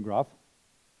to run the graph.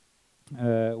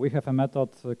 We have a method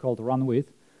called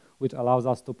runWith, which allows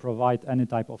us to provide any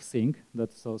type of sync.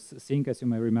 So sync, as you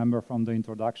may remember from the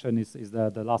introduction, is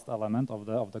the last element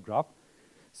of the graph.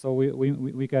 So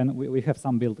we have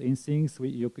some built-in syncs.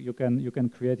 You can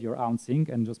create your own sync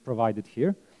and just provide it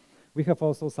here. We have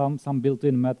also some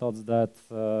built-in methods that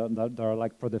are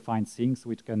like predefined syncs,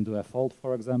 which can do a fold,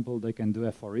 for example. They can do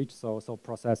a for each, so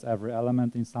process every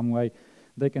element in some way.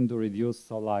 They can do reduce,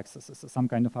 so like some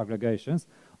kind of aggregations.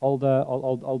 All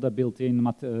the built-in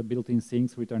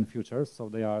syncs return futures, so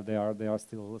they are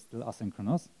still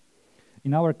asynchronous.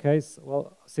 In our case,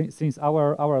 well, since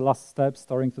our last step,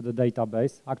 storing to the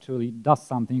database, actually does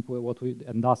something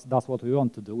does what we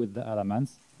want to do with the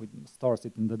elements. We store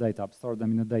them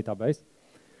in the database.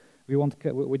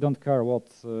 We don't care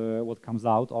what comes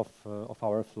out of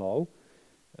our flow.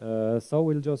 So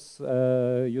we'll just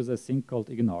use a sync called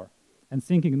ignore. And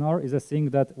sync ignore is a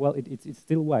sync that, well, it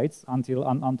still waits until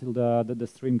the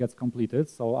stream gets completed,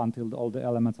 so until all the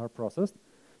elements are processed.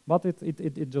 But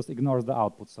it just ignores the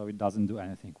output, so it doesn't do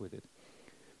anything with it.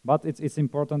 But it's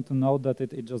important to note that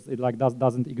it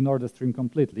doesn't ignore the stream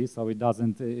completely, so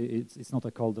it's not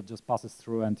a call that just passes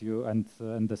through and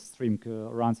the stream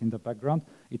runs in the background.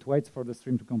 It waits for the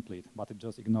stream to complete, but it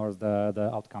just ignores the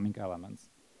outcoming elements.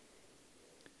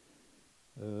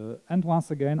 And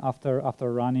once again, after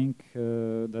running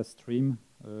the stream,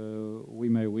 we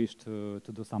may wish to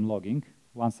do some logging.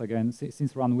 Once again,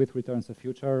 since runWith returns a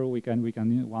future, we can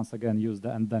once again use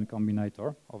the and then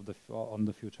combinator on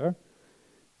the future.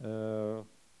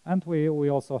 And we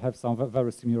also have some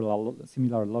very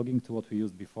similar logging to what we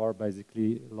used before,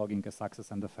 basically logging a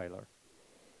success and a failure.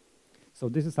 So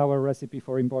this is our recipe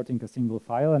for importing a single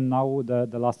file, and now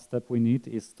the last step we need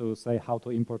is to say how to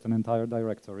import an entire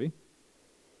directory.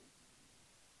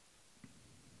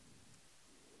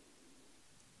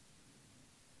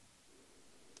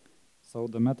 So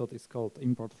the method is called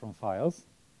import from files.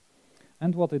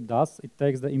 And what it does, it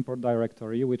takes the import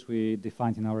directory, which we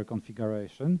defined in our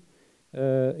configuration.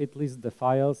 It lists the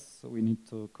files. We need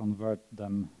to convert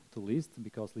them to list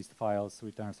because list files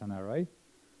returns an array.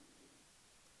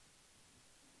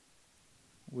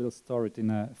 We'll store it in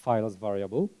a files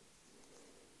variable.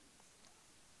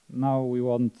 Now we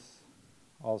want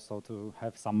also to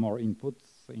have some more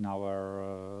inputs in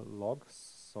our logs.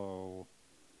 So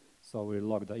we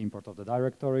log the import of the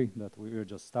directory that we were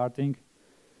just starting.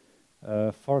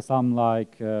 For some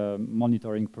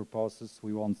monitoring purposes,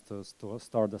 we want to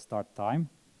store the start time.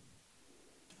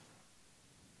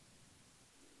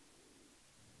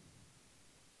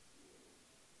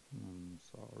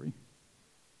 Sorry.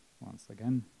 Once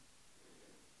again,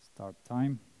 start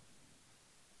time.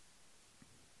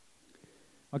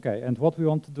 Okay, and what we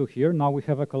want to do here, now we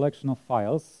have a collection of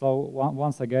files. So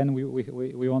once again,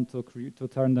 we want to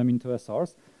turn them into a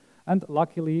source. And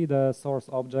luckily, the source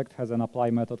object has an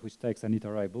apply method which takes an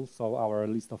iterable. So our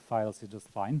list of files is just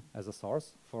fine as a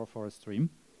source for a stream.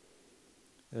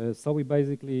 So we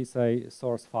basically say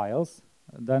source files.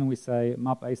 Then we say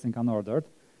map async unordered.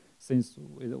 Since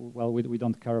we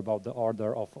don't care about the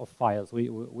order of files,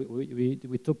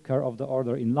 we took care of the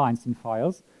order in lines in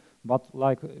files, but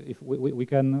like if we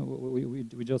don't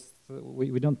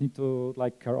need to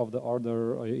care of the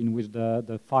order in which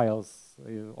the files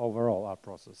overall are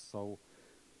processed. So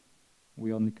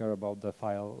we only care about the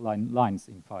file lines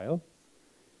in file,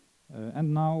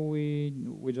 and now we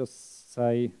just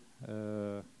say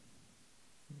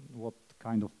what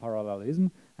kind of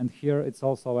parallelism. And here it's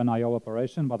also an I/O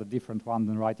operation, but a different one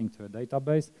than writing to a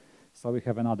database. So we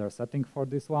have another setting for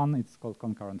this one. It's called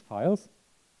concurrent files.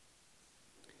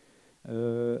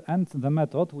 And the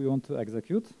method we want to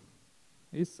execute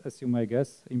is, as you may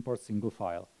guess, import single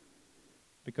file.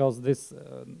 Because this,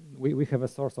 we have a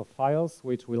source of files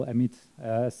which will emit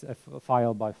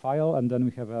file by file, and then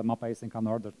we have a map async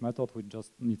unordered method which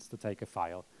just needs to take a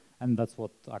file. And that's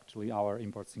what actually our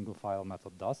import single file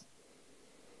method does.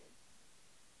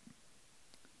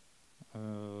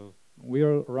 We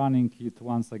are running it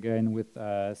once again with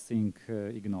sync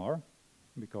ignore,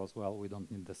 because we don't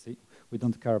need we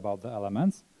don't care about the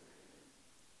elements.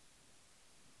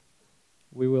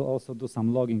 We will also do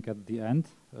some logging at the end.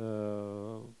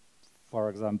 For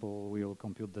example, we will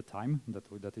compute the time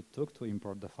that it took to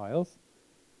import the files.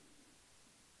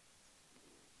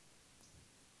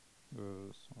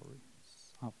 Sorry,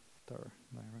 it's after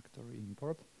directory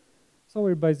import. So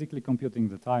we're basically computing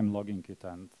the time, logging it,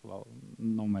 and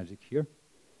no magic here.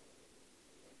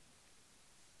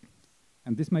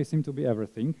 And this may seem to be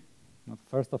everything. But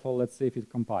first of all, let's see if it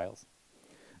compiles.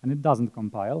 And it doesn't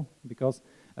compile because,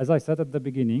 as I said at the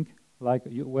beginning,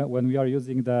 when we are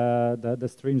using the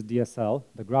streams DSL,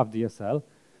 the graph DSL,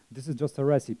 this is just a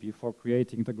recipe for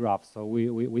creating the graph. So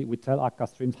we tell Akka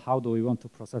Streams how do we want to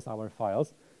process our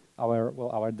files,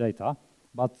 our data.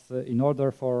 But in order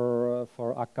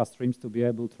for Akka Streams to be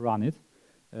able to run it,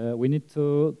 we need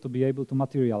to be able to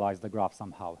materialize the graph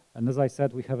somehow. And as I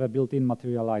said, we have a built-in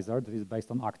materializer that is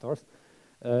based on actors.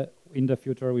 In the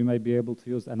future, we may be able to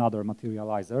use another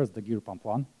materializers, the gear pump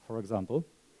one, for example.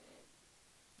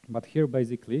 But here,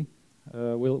 basically,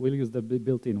 we'll use the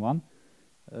built-in one.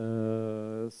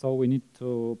 So we need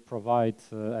to provide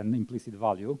an implicit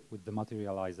value with the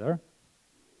materializer.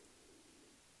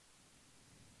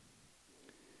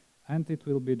 And it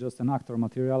will be just an actor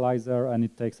materializer, and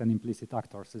it takes an implicit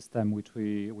actor system, which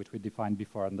we defined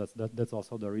before, and that's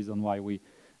also the reason why we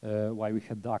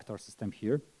had the actor system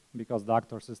here, because the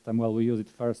actor system, we use it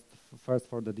first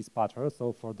for the dispatcher,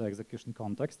 so for the execution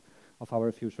context of our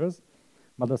futures,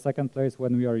 but the second place where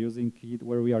we are using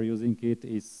it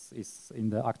is in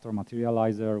the actor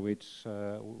materializer, which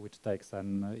takes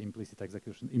an implicit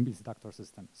actor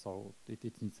system, so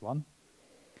it needs one,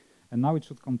 and now it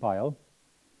should compile.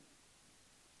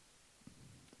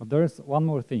 But there is one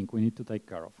more thing we need to take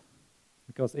care of,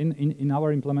 because in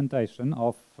our implementation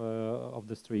of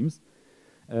the streams,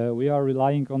 we are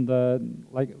relying on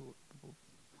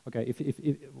if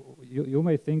you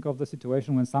may think of the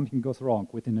situation when something goes wrong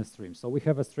within a stream. So we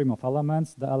have a stream of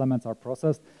elements, the elements are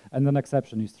processed, and an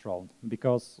exception is thrown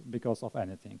because of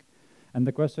anything. And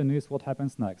the question is, what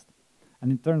happens next?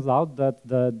 And it turns out that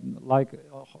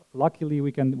luckily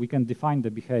we can define the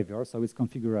behavior, so it's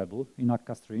configurable in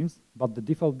Akka Streams, but the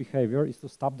default behavior is to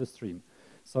stop the stream.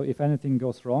 So if anything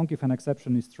goes wrong, if an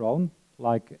exception is thrown,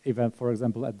 like even, for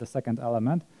example, at the second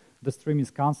element, the stream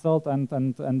is cancelled and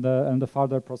the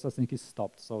further processing is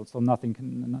stopped. So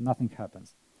nothing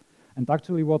happens. And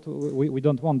actually, what we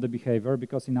don't want the behavior,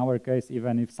 because in our case,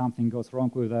 even if something goes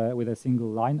wrong with a single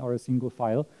line or a single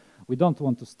file, we don't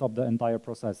want to stop the entire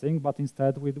processing, but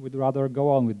instead we'd rather go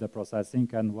on with the processing.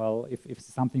 And well, if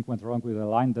something went wrong with a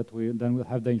line, then we'll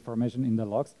have the information in the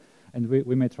logs, and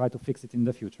we may try to fix it in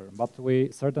the future. But we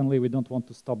don't want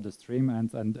to stop the stream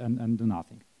and do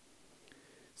nothing.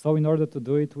 So in order to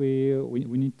do it,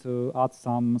 we need to add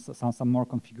some more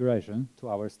configuration to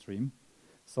our stream.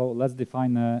 So let's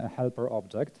define a helper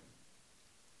object,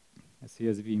 a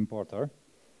CSV importer.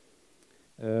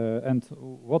 And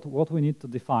what we need to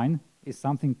define is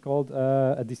something called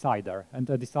a decider. And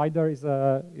a decider is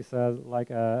like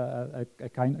a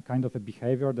kind of a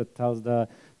behavior that tells the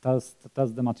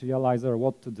materializer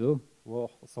what to do,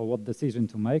 so what decision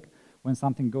to make when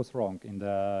something goes wrong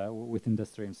within the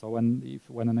stream. So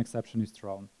when an exception is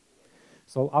thrown.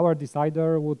 So our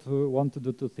decider would want to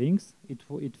do two things.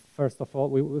 We first of all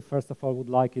would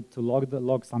like it to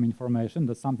log some information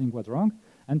that something went wrong,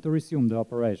 and to resume the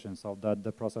operation so that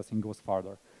the processing goes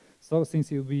further. So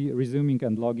since it will be resuming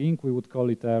and logging, we would call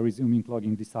it a resuming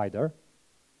logging decider.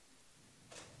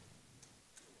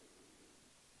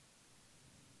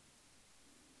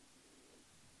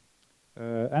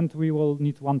 And we will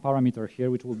need one parameter here,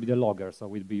 which will be the logger. So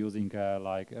we'd be using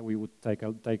we would take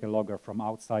a logger from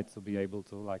outside to be able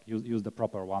to use the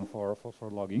proper one for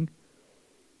logging.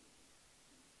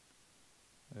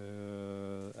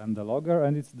 And the logger,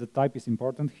 and the type is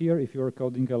important here. If you're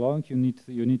coding along, you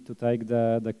need to take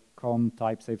the com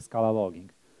type save Scala logging,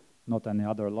 not any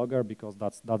other logger, because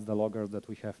that's the loggers that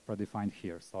we have predefined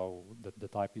here. So the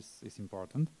type is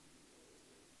important.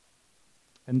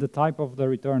 And the type of the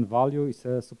return value is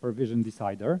a supervision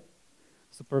decider.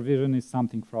 Supervision is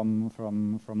something from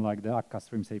like the Akka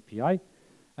Streams API,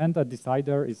 and a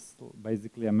decider is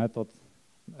basically a method.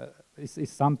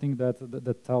 Is something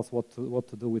that tells what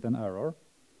to do with an error.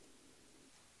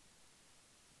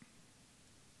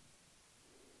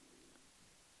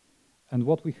 And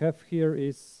what we have here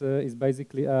is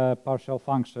basically a partial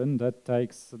function that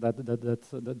takes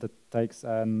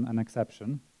an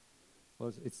exception.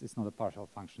 Well, it's not a partial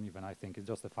function even, I think. It's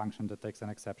just a function that takes an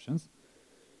exception,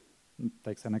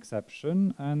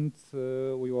 and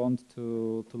we want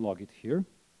to log it here.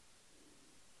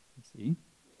 Let's see.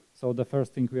 So the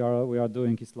first thing we are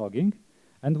doing is logging,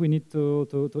 and we need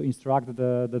to instruct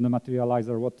the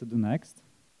materializer what to do next.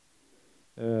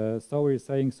 So we're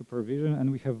saying supervision,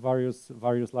 and we have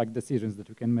various like decisions that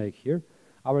we can make here.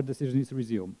 Our decision is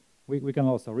resume. We can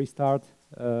also restart.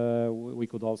 We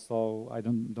could also, I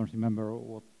don't remember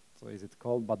what is it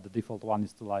called, but the default one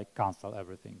is to like cancel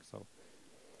everything. So,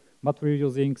 but we're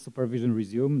using supervision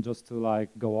resume just to like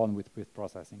go on with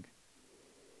processing.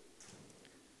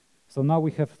 So now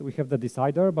we have the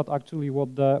decider, but actually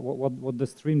what the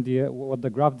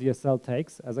graph DSL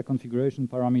takes as a configuration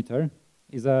parameter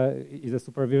is a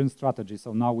supervision strategy.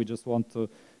 So now we just want to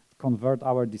convert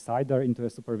our decider into a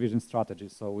supervision strategy.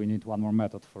 So we need one more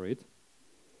method for it.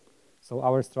 So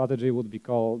our strategy would be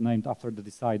named after the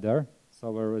decider.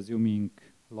 So we're resuming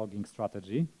logging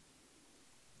strategy.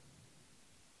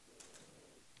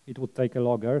 It would take a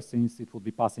logger, since it would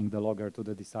be passing the logger to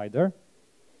the decider.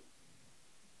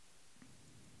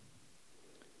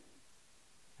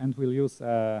 And we'll use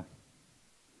a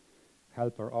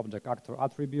helper object actor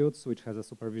attributes, which has a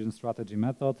supervision strategy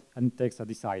method, and it takes a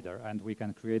decider. And we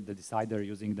can create the decider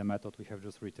using the method we have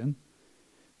just written.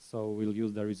 So we'll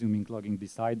use the resuming logging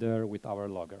decider with our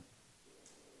logger.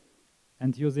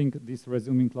 And using this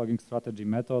resuming logging strategy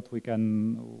method, we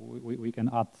can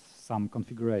add some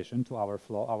configuration to our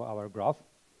flow, our graph.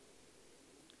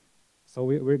 So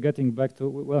we're getting back to,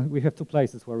 well, we have two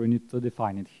places where we need to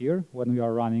define it. Here, when we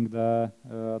are running the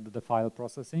file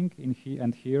processing,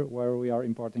 and here, where we are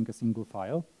importing a single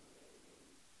file.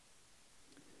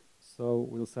 So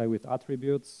we'll say with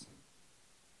attributes,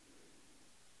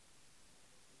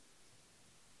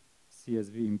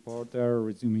 CSV importer,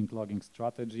 resuming logging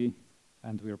strategy,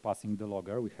 and we're passing the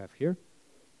logger we have here.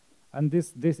 And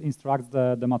this instructs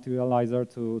the materializer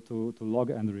to log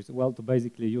and to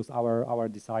basically use our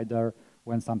decider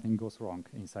when something goes wrong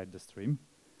inside the stream.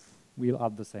 We'll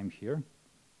add the same here.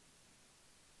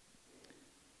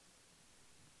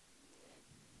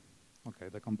 Okay,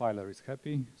 the compiler is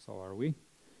happy, so are we.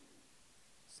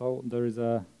 So there is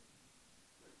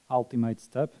ultimate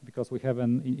step, because we have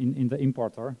in the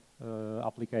importer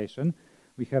application,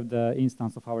 we have the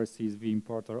instance of our CSV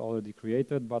importer already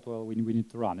created, but well, we need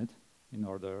to run it in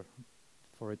order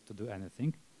for it to do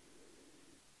anything.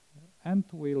 And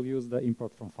we'll use the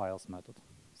import from files method.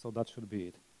 So that should be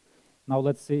it. Now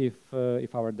let's see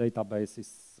if our database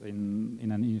is in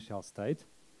an initial state.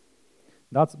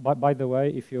 That's by the way,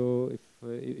 if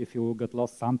you get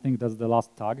lost something, that's the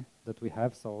last tag that we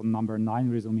have. So number 9,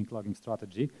 resuming logging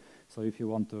strategy. So if you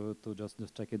want to just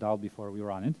check it out before we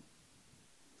run it.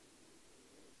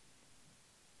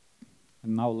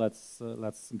 And now let's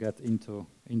get into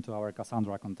our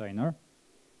Cassandra container.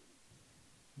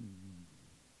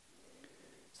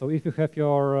 So if you have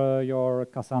your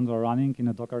Cassandra running in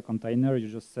a Docker container, you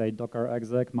just say docker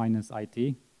exec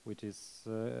 -it, which is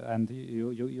and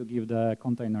you give the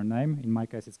container name. In my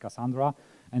case, it's Cassandra,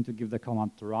 and you give the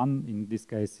command to run. In this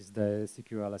case, it's the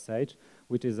CQLSH,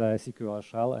 which is a SQL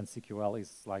shell, and SQL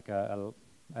is like a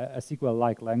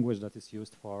SQL-like language that is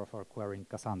used for querying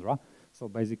Cassandra. So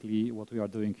basically, what we are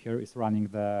doing here is running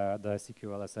the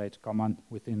CQLSH command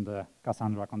within the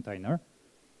Cassandra container.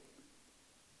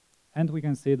 And we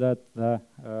can see that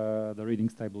the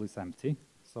readings table is empty.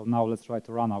 So now let's try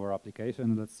to run our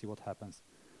application and let's see what happens.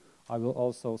 I will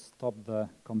also stop the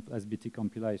SBT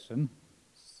compilation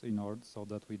in order so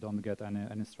that we don't get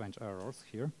any strange errors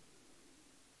here.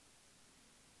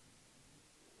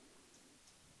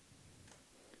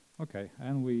 Okay,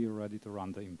 and we're ready to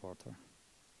run the importer.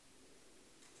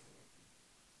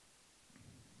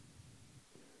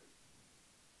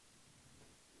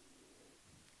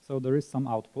 So there is some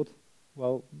output.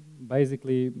 Well,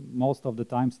 basically, most of the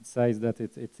times it says that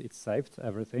it's saved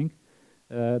everything.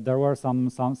 There were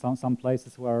some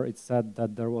places where it said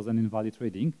that there was an invalid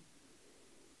reading.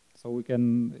 So we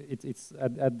can it's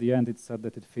at the end it said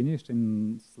that it finished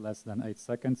in less than 8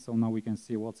 seconds. So now we can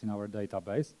see what's in our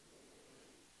database.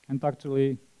 And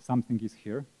actually, something is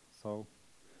here. So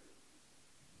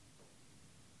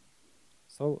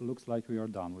looks like we are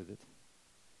done with it.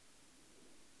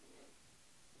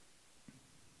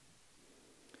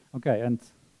 Okay, and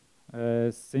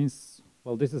since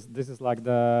well, this is like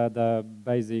the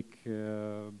basic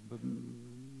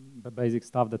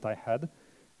stuff that I had.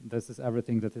 This is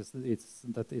everything that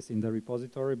is in the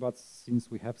repository. But since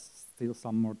we have still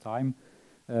some more time,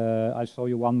 I'll show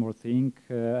you one more thing,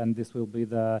 and this will be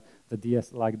the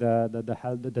DS, like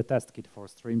the test kit for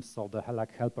streams. So the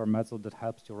like helper method that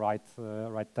helps you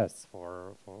write tests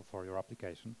for your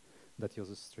application that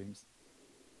uses streams.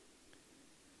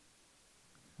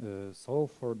 So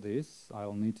for this,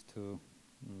 I'll need to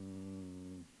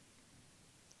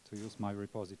use my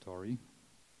repository.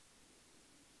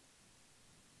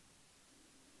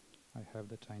 I have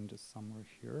the changes somewhere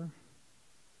here.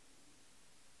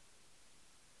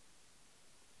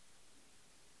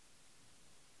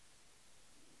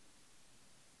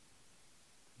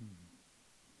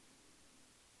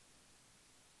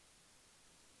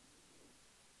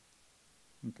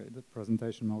 Okay, the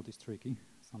presentation mode is tricky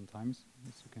sometimes,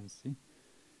 as you can see.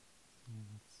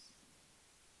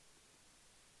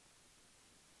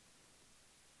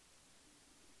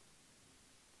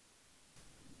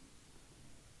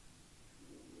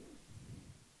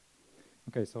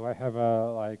 Okay, so I have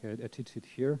a cheat sheet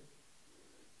here.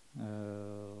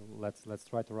 Let's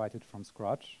try to write it from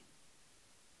scratch.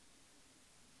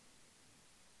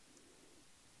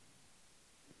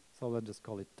 So let's just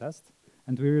call it test.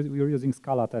 And we're using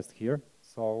Scala test here.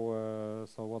 So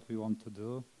what we want to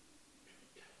do,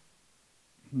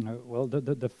 well,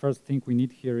 the first thing we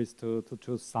need here is to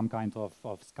choose some kind of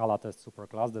Scala test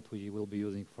superclass that we will be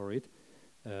using for it.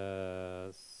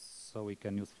 So we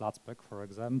can use FlatSpec, for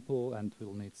example, and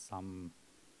we'll need some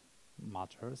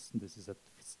matchers. This is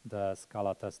the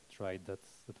Scala test trait that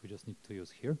we just need to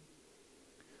use here.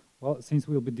 Well, since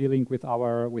we'll be dealing with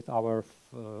our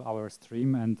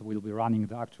stream and we'll be running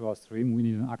the actual stream, we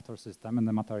need an actor system and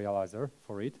a materializer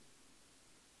for it.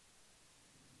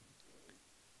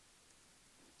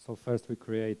 So first we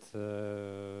create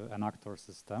an actor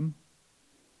system.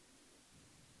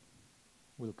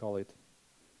 We'll call it,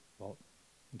 well,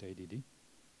 JDD,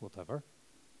 whatever.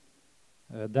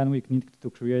 Then we need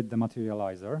to create the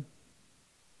materializer.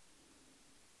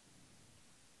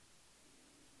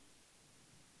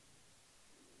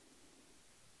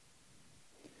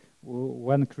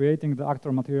 When creating the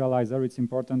actor materializer, it's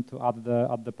important to add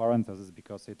the parentheses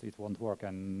because it won't work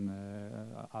and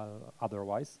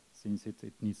otherwise, since it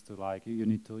needs to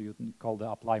you call the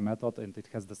apply method and it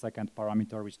has the second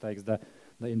parameter which takes the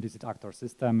implicit actor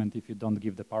system, and if you don't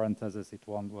give the parentheses, it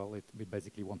won't, well, it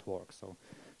basically won't work. So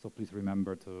please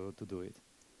remember to do it.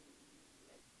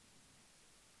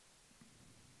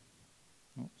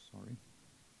 sorry.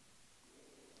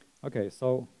 Okay,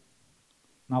 so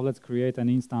now let's create an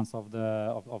instance of the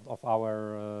of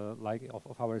our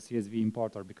of our CSV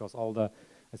importer, because all the,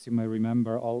 as you may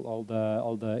remember, all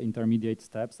the intermediate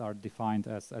steps are defined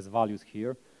as values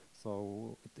here.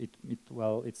 So it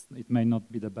may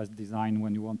not be the best design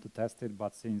when you want to test it,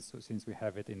 but since we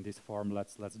have it in this form,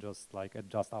 let's just like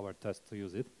adjust our test to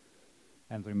use it.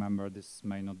 And remember, this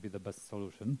may not be the best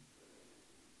solution.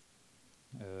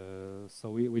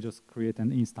 So we just create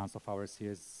an instance of our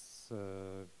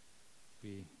CSV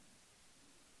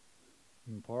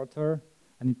importer,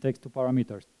 and it takes two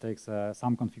parameters. It takes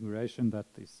some configuration that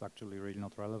is actually really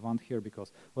not relevant here,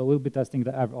 because, well, we'll be testing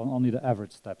the only the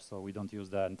average steps, so we don't use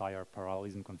the entire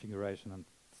parallelism configuration and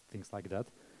things like that.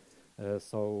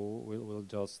 So we'll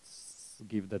just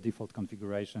give the default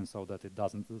configuration so that it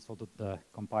doesn't, so that the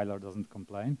compiler doesn't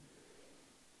complain.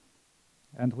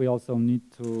 And we also need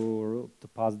to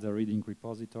pass the reading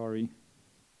repository.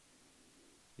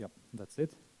 Yep, that's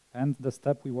it. And the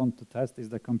step we want to test is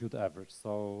the compute average.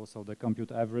 So the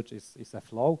compute average is a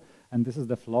flow, and this is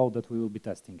the flow that we will be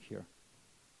testing here.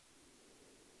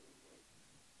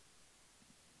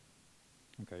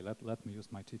 Okay, let me use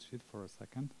my cheat sheet for a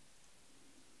second.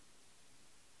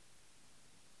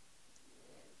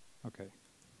 Okay.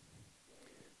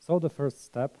 So the first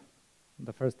step,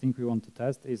 the first thing we want to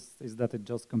test is that it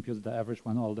just computes the average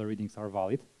when all the readings are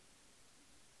valid.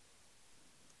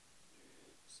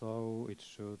 So it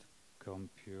should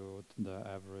compute the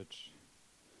average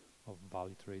of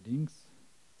valid readings.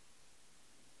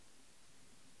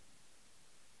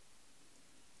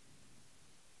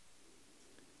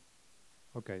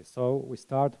 Okay, so we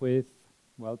start with,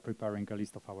 well, preparing a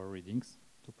list of our readings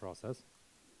to process.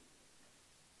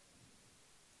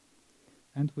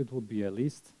 And it will be a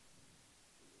list.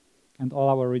 And all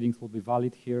our readings will be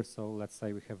valid here. So let's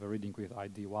say we have a reading with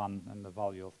ID 1 and a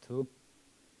value of 2.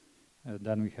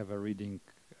 Then we have a reading,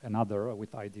 another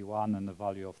with ID 1 and a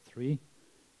value of 3.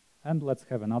 And let's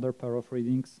have another pair of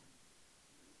readings.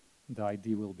 The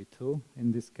ID will be 2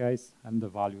 in this case, and the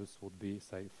values would be,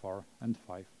 say, 4 and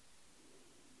 5.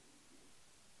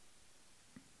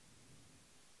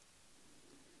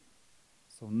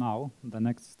 So now, the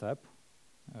next step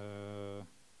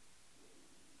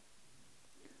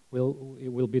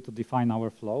will be to define our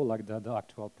flow, like the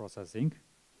actual processing.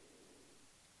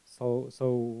 So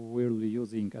we'll be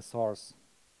using a source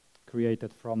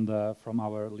created from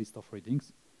our list of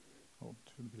readings. Oh,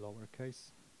 it should be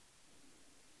lowercase.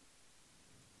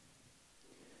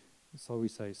 So we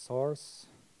say source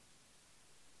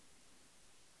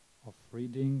of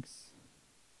readings,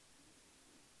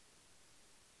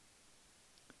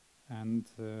 and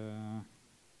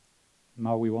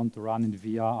now we want to run it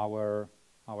via our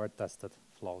tested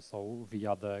flow, so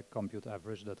via the compute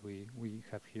average that we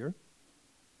have here.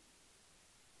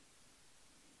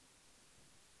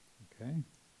 Okay.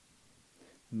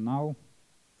 Now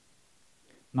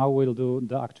we'll do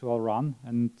the actual run,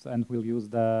 and we'll use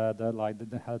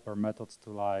the helper methods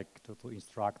to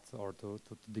instruct or to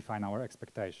define our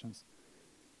expectations.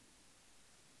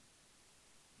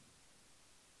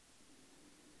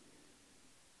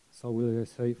 So we'll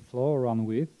say flow run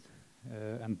with,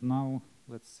 and now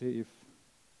let's see if,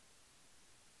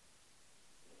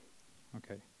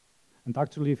 okay. And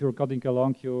actually, if you're coding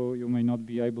along, you may not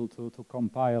be able to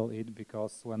compile it,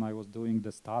 because when I was doing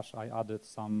the stash, I added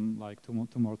some, like, two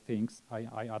more things.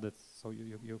 I added, so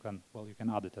you can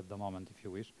add it at the moment if you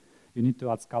wish. You need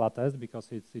to add Scala test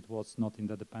because it was not in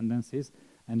the dependencies,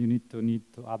 and you need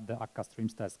to add the Akka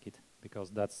Streams test kit,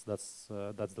 because that's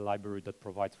the library that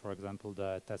provides, for example,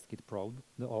 the test kit probe,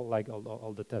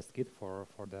 all the test kit for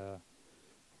the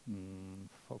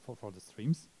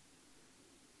streams.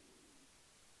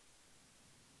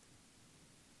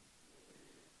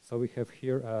 So we have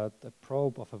here a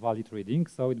probe of a valid reading.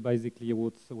 So it basically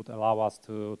would allow us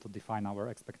to define our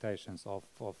expectations of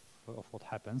what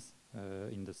happens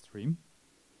in the stream.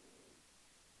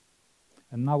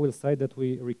 And now we'll say that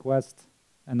we request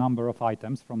a number of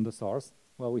items from the source.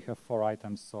 Well, we have 4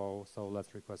 items, so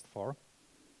let's request 4.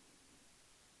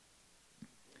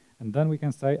 And then we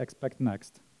can say expect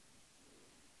next,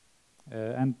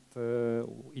 and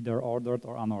either ordered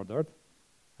or unordered.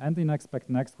 And in expect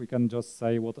next, we can just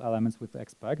say what elements we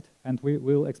expect, and we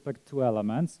will expect 2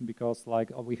 elements, because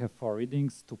we have 4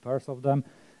 readings, 2 pairs of them.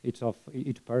 Each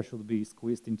pair should be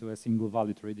squeezed into a single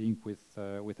valid reading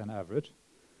with an average.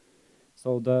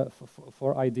 So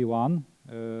for ID 1,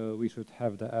 we should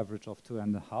have the average of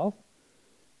 2.5,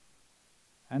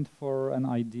 and for an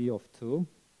ID of 2,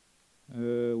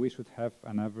 we should have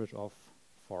an average of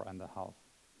 4.5.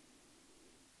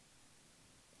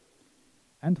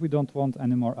 And we don't want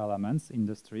any more elements in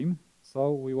the stream.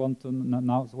 So we want to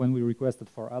now, when we requested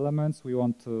for elements, we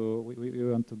want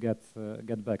to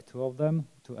get back 2 of them,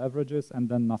 2 averages, and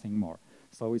then nothing more.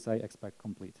 So we say expect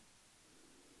complete.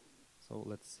 So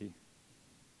let's see.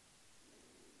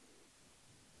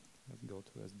 Let's go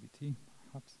to SBT,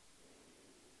 perhaps.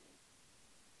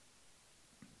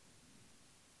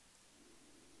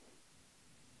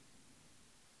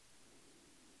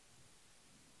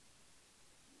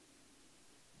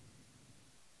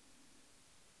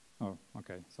 Oh,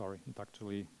 okay, sorry. It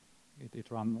actually it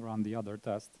ran the other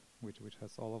test, which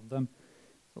has all of them.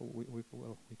 So we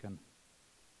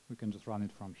can just run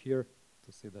it from here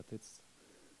to see that it's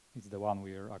the one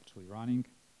we are actually running.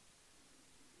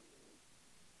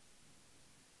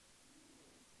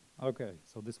 Okay,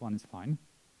 so this one is fine.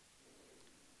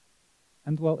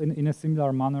 And well, in a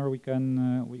similar manner, we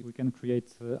can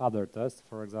create other tests.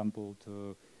 For example,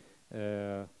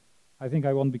 I think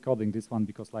I won't be coding this one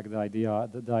because like the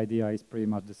idea is pretty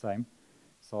much the same.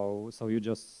 So you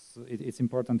just it's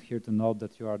important here to note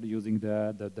that you are using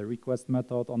the request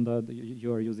method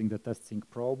you are using the test sync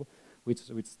probe,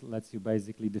 which lets you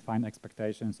basically define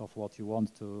expectations of what you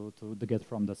want to get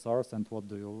from the source and what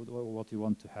you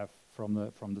want to have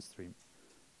from the stream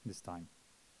this time.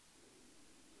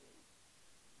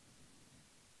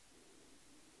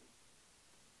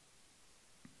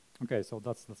 Okay, so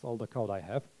that's all the code I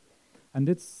have. And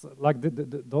it's like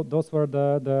those were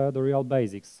the real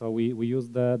basics. So we use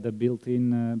the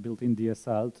built-in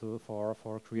DSL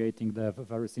for creating the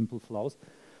very simple flows.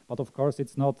 But of course,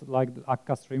 it's not like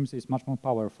Akka Streams is much more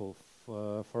powerful.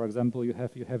 For example, you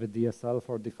have a DSL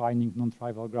for defining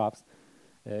non-trivial graphs.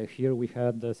 Here we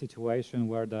had the situation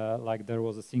where there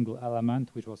was a single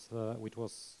element which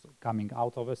was coming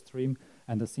out of a stream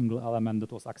and a single element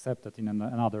that was accepted in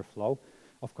another flow.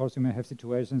 Of course, you may have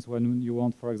situations when you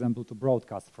want, for example, to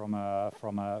broadcast from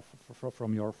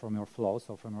your flow,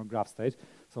 so from your graph stage.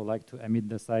 So like to emit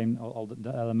the same all the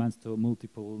elements to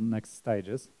multiple next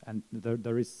stages, and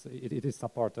it is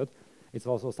supported. It's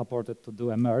also supported to do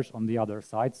a merge on the other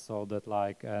side, so that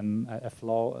like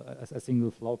a single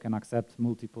flow can accept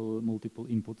multiple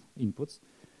inputs.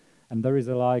 And there is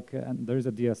a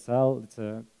DSL. It's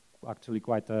actually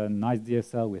quite a nice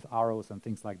DSL with arrows and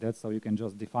things like that. So you can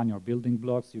just define your building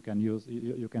blocks. You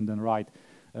can then write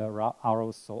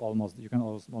arrows. So you can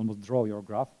almost draw your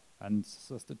graph and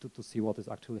to see what is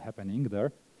actually happening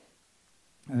there.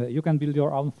 You can build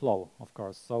your own flow, of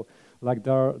course. So like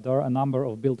there are a number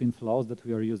of built-in flows that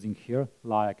we are using here,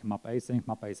 like map async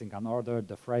unordered,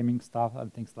 the framing stuff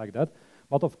and things like that.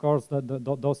 But of course,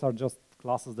 those are just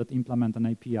classes that implement an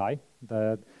API.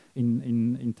 That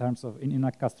in terms of in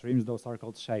Akka Streams, those are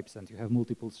called shapes, and you have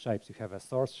multiple shapes. You have a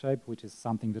source shape, which is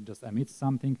something that just emits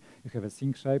something. You have a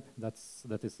sync shape,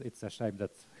 it's a shape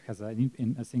that has a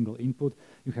single input.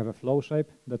 You have a flow shape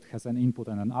that has an input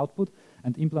and an output.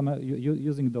 And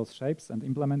using those shapes and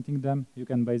implementing them, you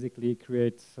can basically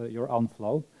create your own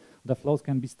flow. The flows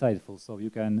can be stateful, so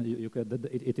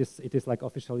it is like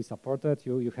officially supported.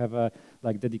 You have a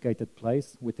like dedicated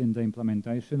place within the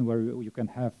implementation where you can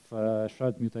have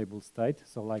shared mutable state,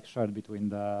 so like shared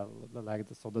between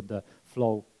so that the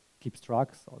flow keeps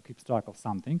track of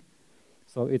something.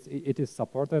 So it is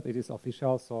supported, it is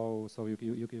official, so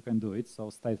you can do it. So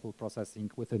stateful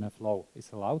processing within a flow is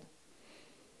allowed.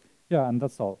 Yeah, and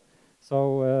that's all.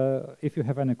 So if you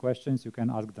have any questions, you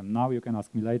can ask them now, you can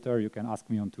ask me later, you can ask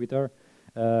me on Twitter.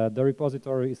 The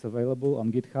repository is available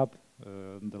on GitHub.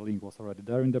 The link was already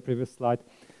there in the previous slide.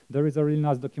 There is a really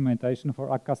nice documentation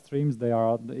for Akka Streams.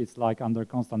 It's like under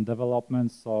constant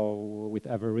development, so with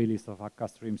every release of Akka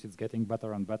Streams, it's getting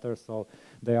better and better. So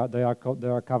they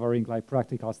are covering like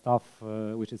practical stuff,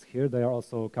 which is here. They are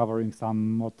also covering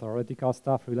some more theoretical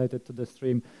stuff related to the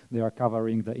stream. They are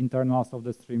covering the internals of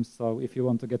the streams. So if you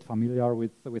want to get familiar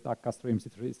with Akka Streams,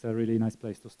 it's a really nice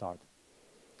place to start.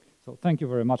 So thank you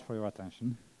very much for your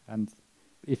attention. And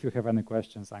if you have any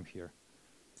questions, I'm here.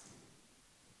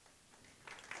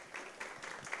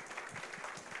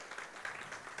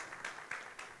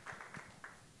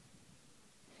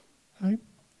 Hi.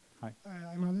 Hi.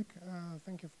 I'm Alec.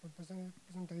 Thank you for the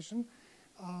presentation.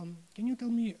 Can you tell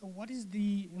me what is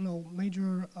the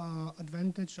major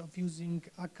advantage of using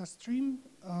Akka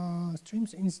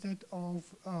streams instead of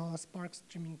Spark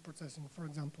streaming processing, for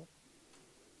example?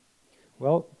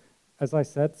 Well, as I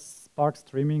said, Spark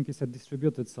streaming is a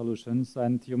distributed solution,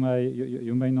 and you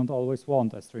may not always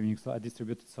want a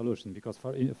distributed solution, because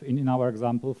in our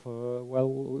example,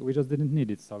 we just didn't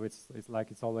need it. So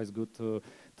it's always good to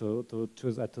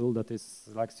choose a tool that is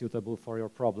like suitable for your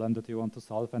problem that you want to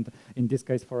solve. And in this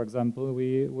case, for example,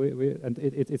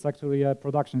 it's actually a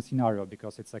production scenario,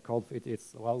 because it's a code.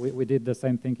 We did the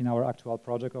same thing in our actual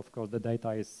project. Of course, the data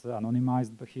is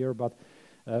anonymized here, but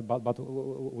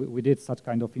we did such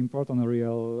kind of import on a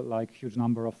real huge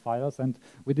number of files, and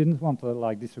we didn't want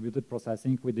distributed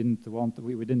processing. We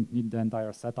didn't need the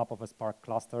entire setup of a Spark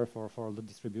cluster for the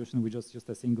distribution. We just used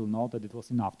a single node, and it was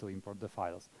enough to import the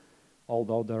files.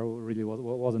 Although there really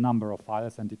was a number of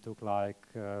files, and it took I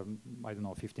don't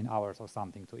know, 15 hours or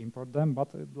something to import them, but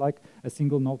a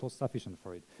single node was sufficient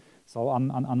for it. So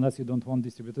unless you don't want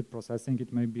distributed processing,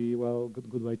 it may be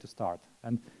good way to start.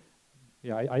 And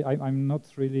yeah, I'm not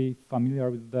really familiar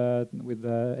with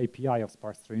the API of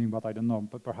Spark streaming, but I don't know.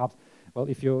 But perhaps,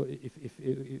 if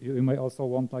you may also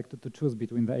want to choose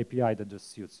between the API that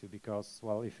just suits you, because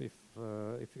if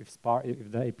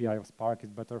the API of Spark is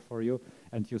better for you,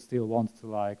 and you still want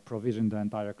to provision the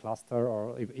entire cluster,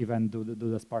 or even do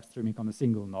the Spark streaming on a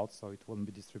single node, so it won't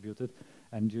be distributed,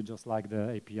 and you just like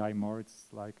the API more, it's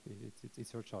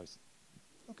your choice.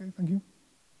 Okay, thank you.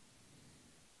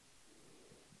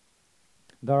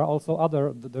 There are also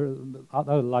other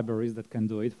libraries that can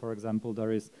do it. For example,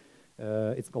 there is,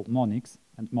 it's called Monix,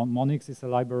 and Monix is a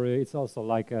library. It's also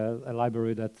like a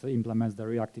library that implements the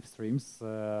reactive streams,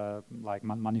 like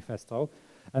Manifesto,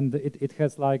 and it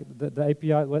has the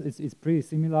API. Well, it's pretty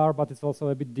similar, but it's also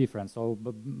a bit different. So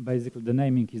basically, the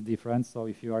naming is different. So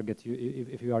if you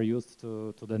are used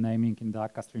to the naming in the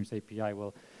Akka Streams API,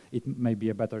 well, it may be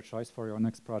a better choice for your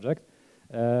next project.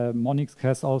 Monix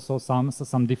has also some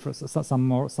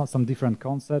different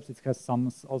concepts. It has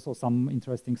also some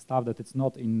interesting stuff that it's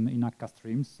not in Akka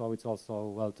Streams, so it's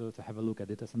also to have a look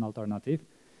at it as an alternative.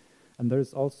 And there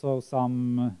is also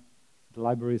the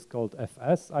library is called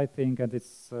FS, I think, and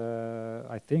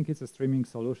I think it's a streaming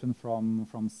solution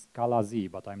from Scala Z,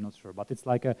 but I'm not sure. But it's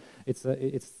like the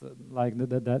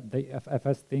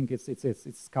FS thing.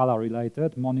 It's Scala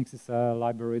related. Monix is a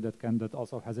library that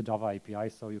also has a Java API,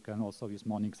 so you can also use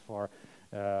Monix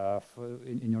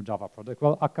in your Java project.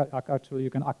 Well, actually, you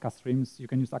can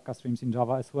use Akka Streams in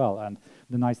Java as well. And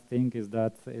the nice thing is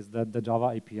that the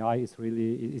Java API is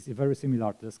very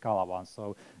similar to the Scala one.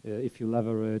 So if you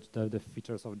leverage the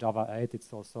features of Java 8,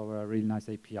 it's also a really nice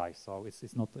API. So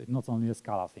it's not only a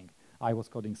Scala thing. I was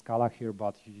coding Scala here,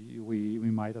 but we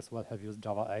might as well have used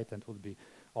Java 8, and would be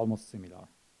almost similar.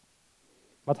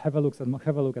 But have a look at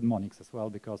Monix as well,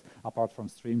 because apart from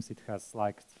streams, it has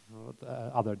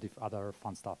other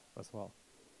fun stuff as well.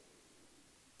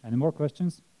 Any more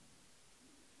questions?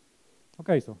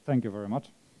 Okay, so thank you very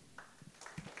much.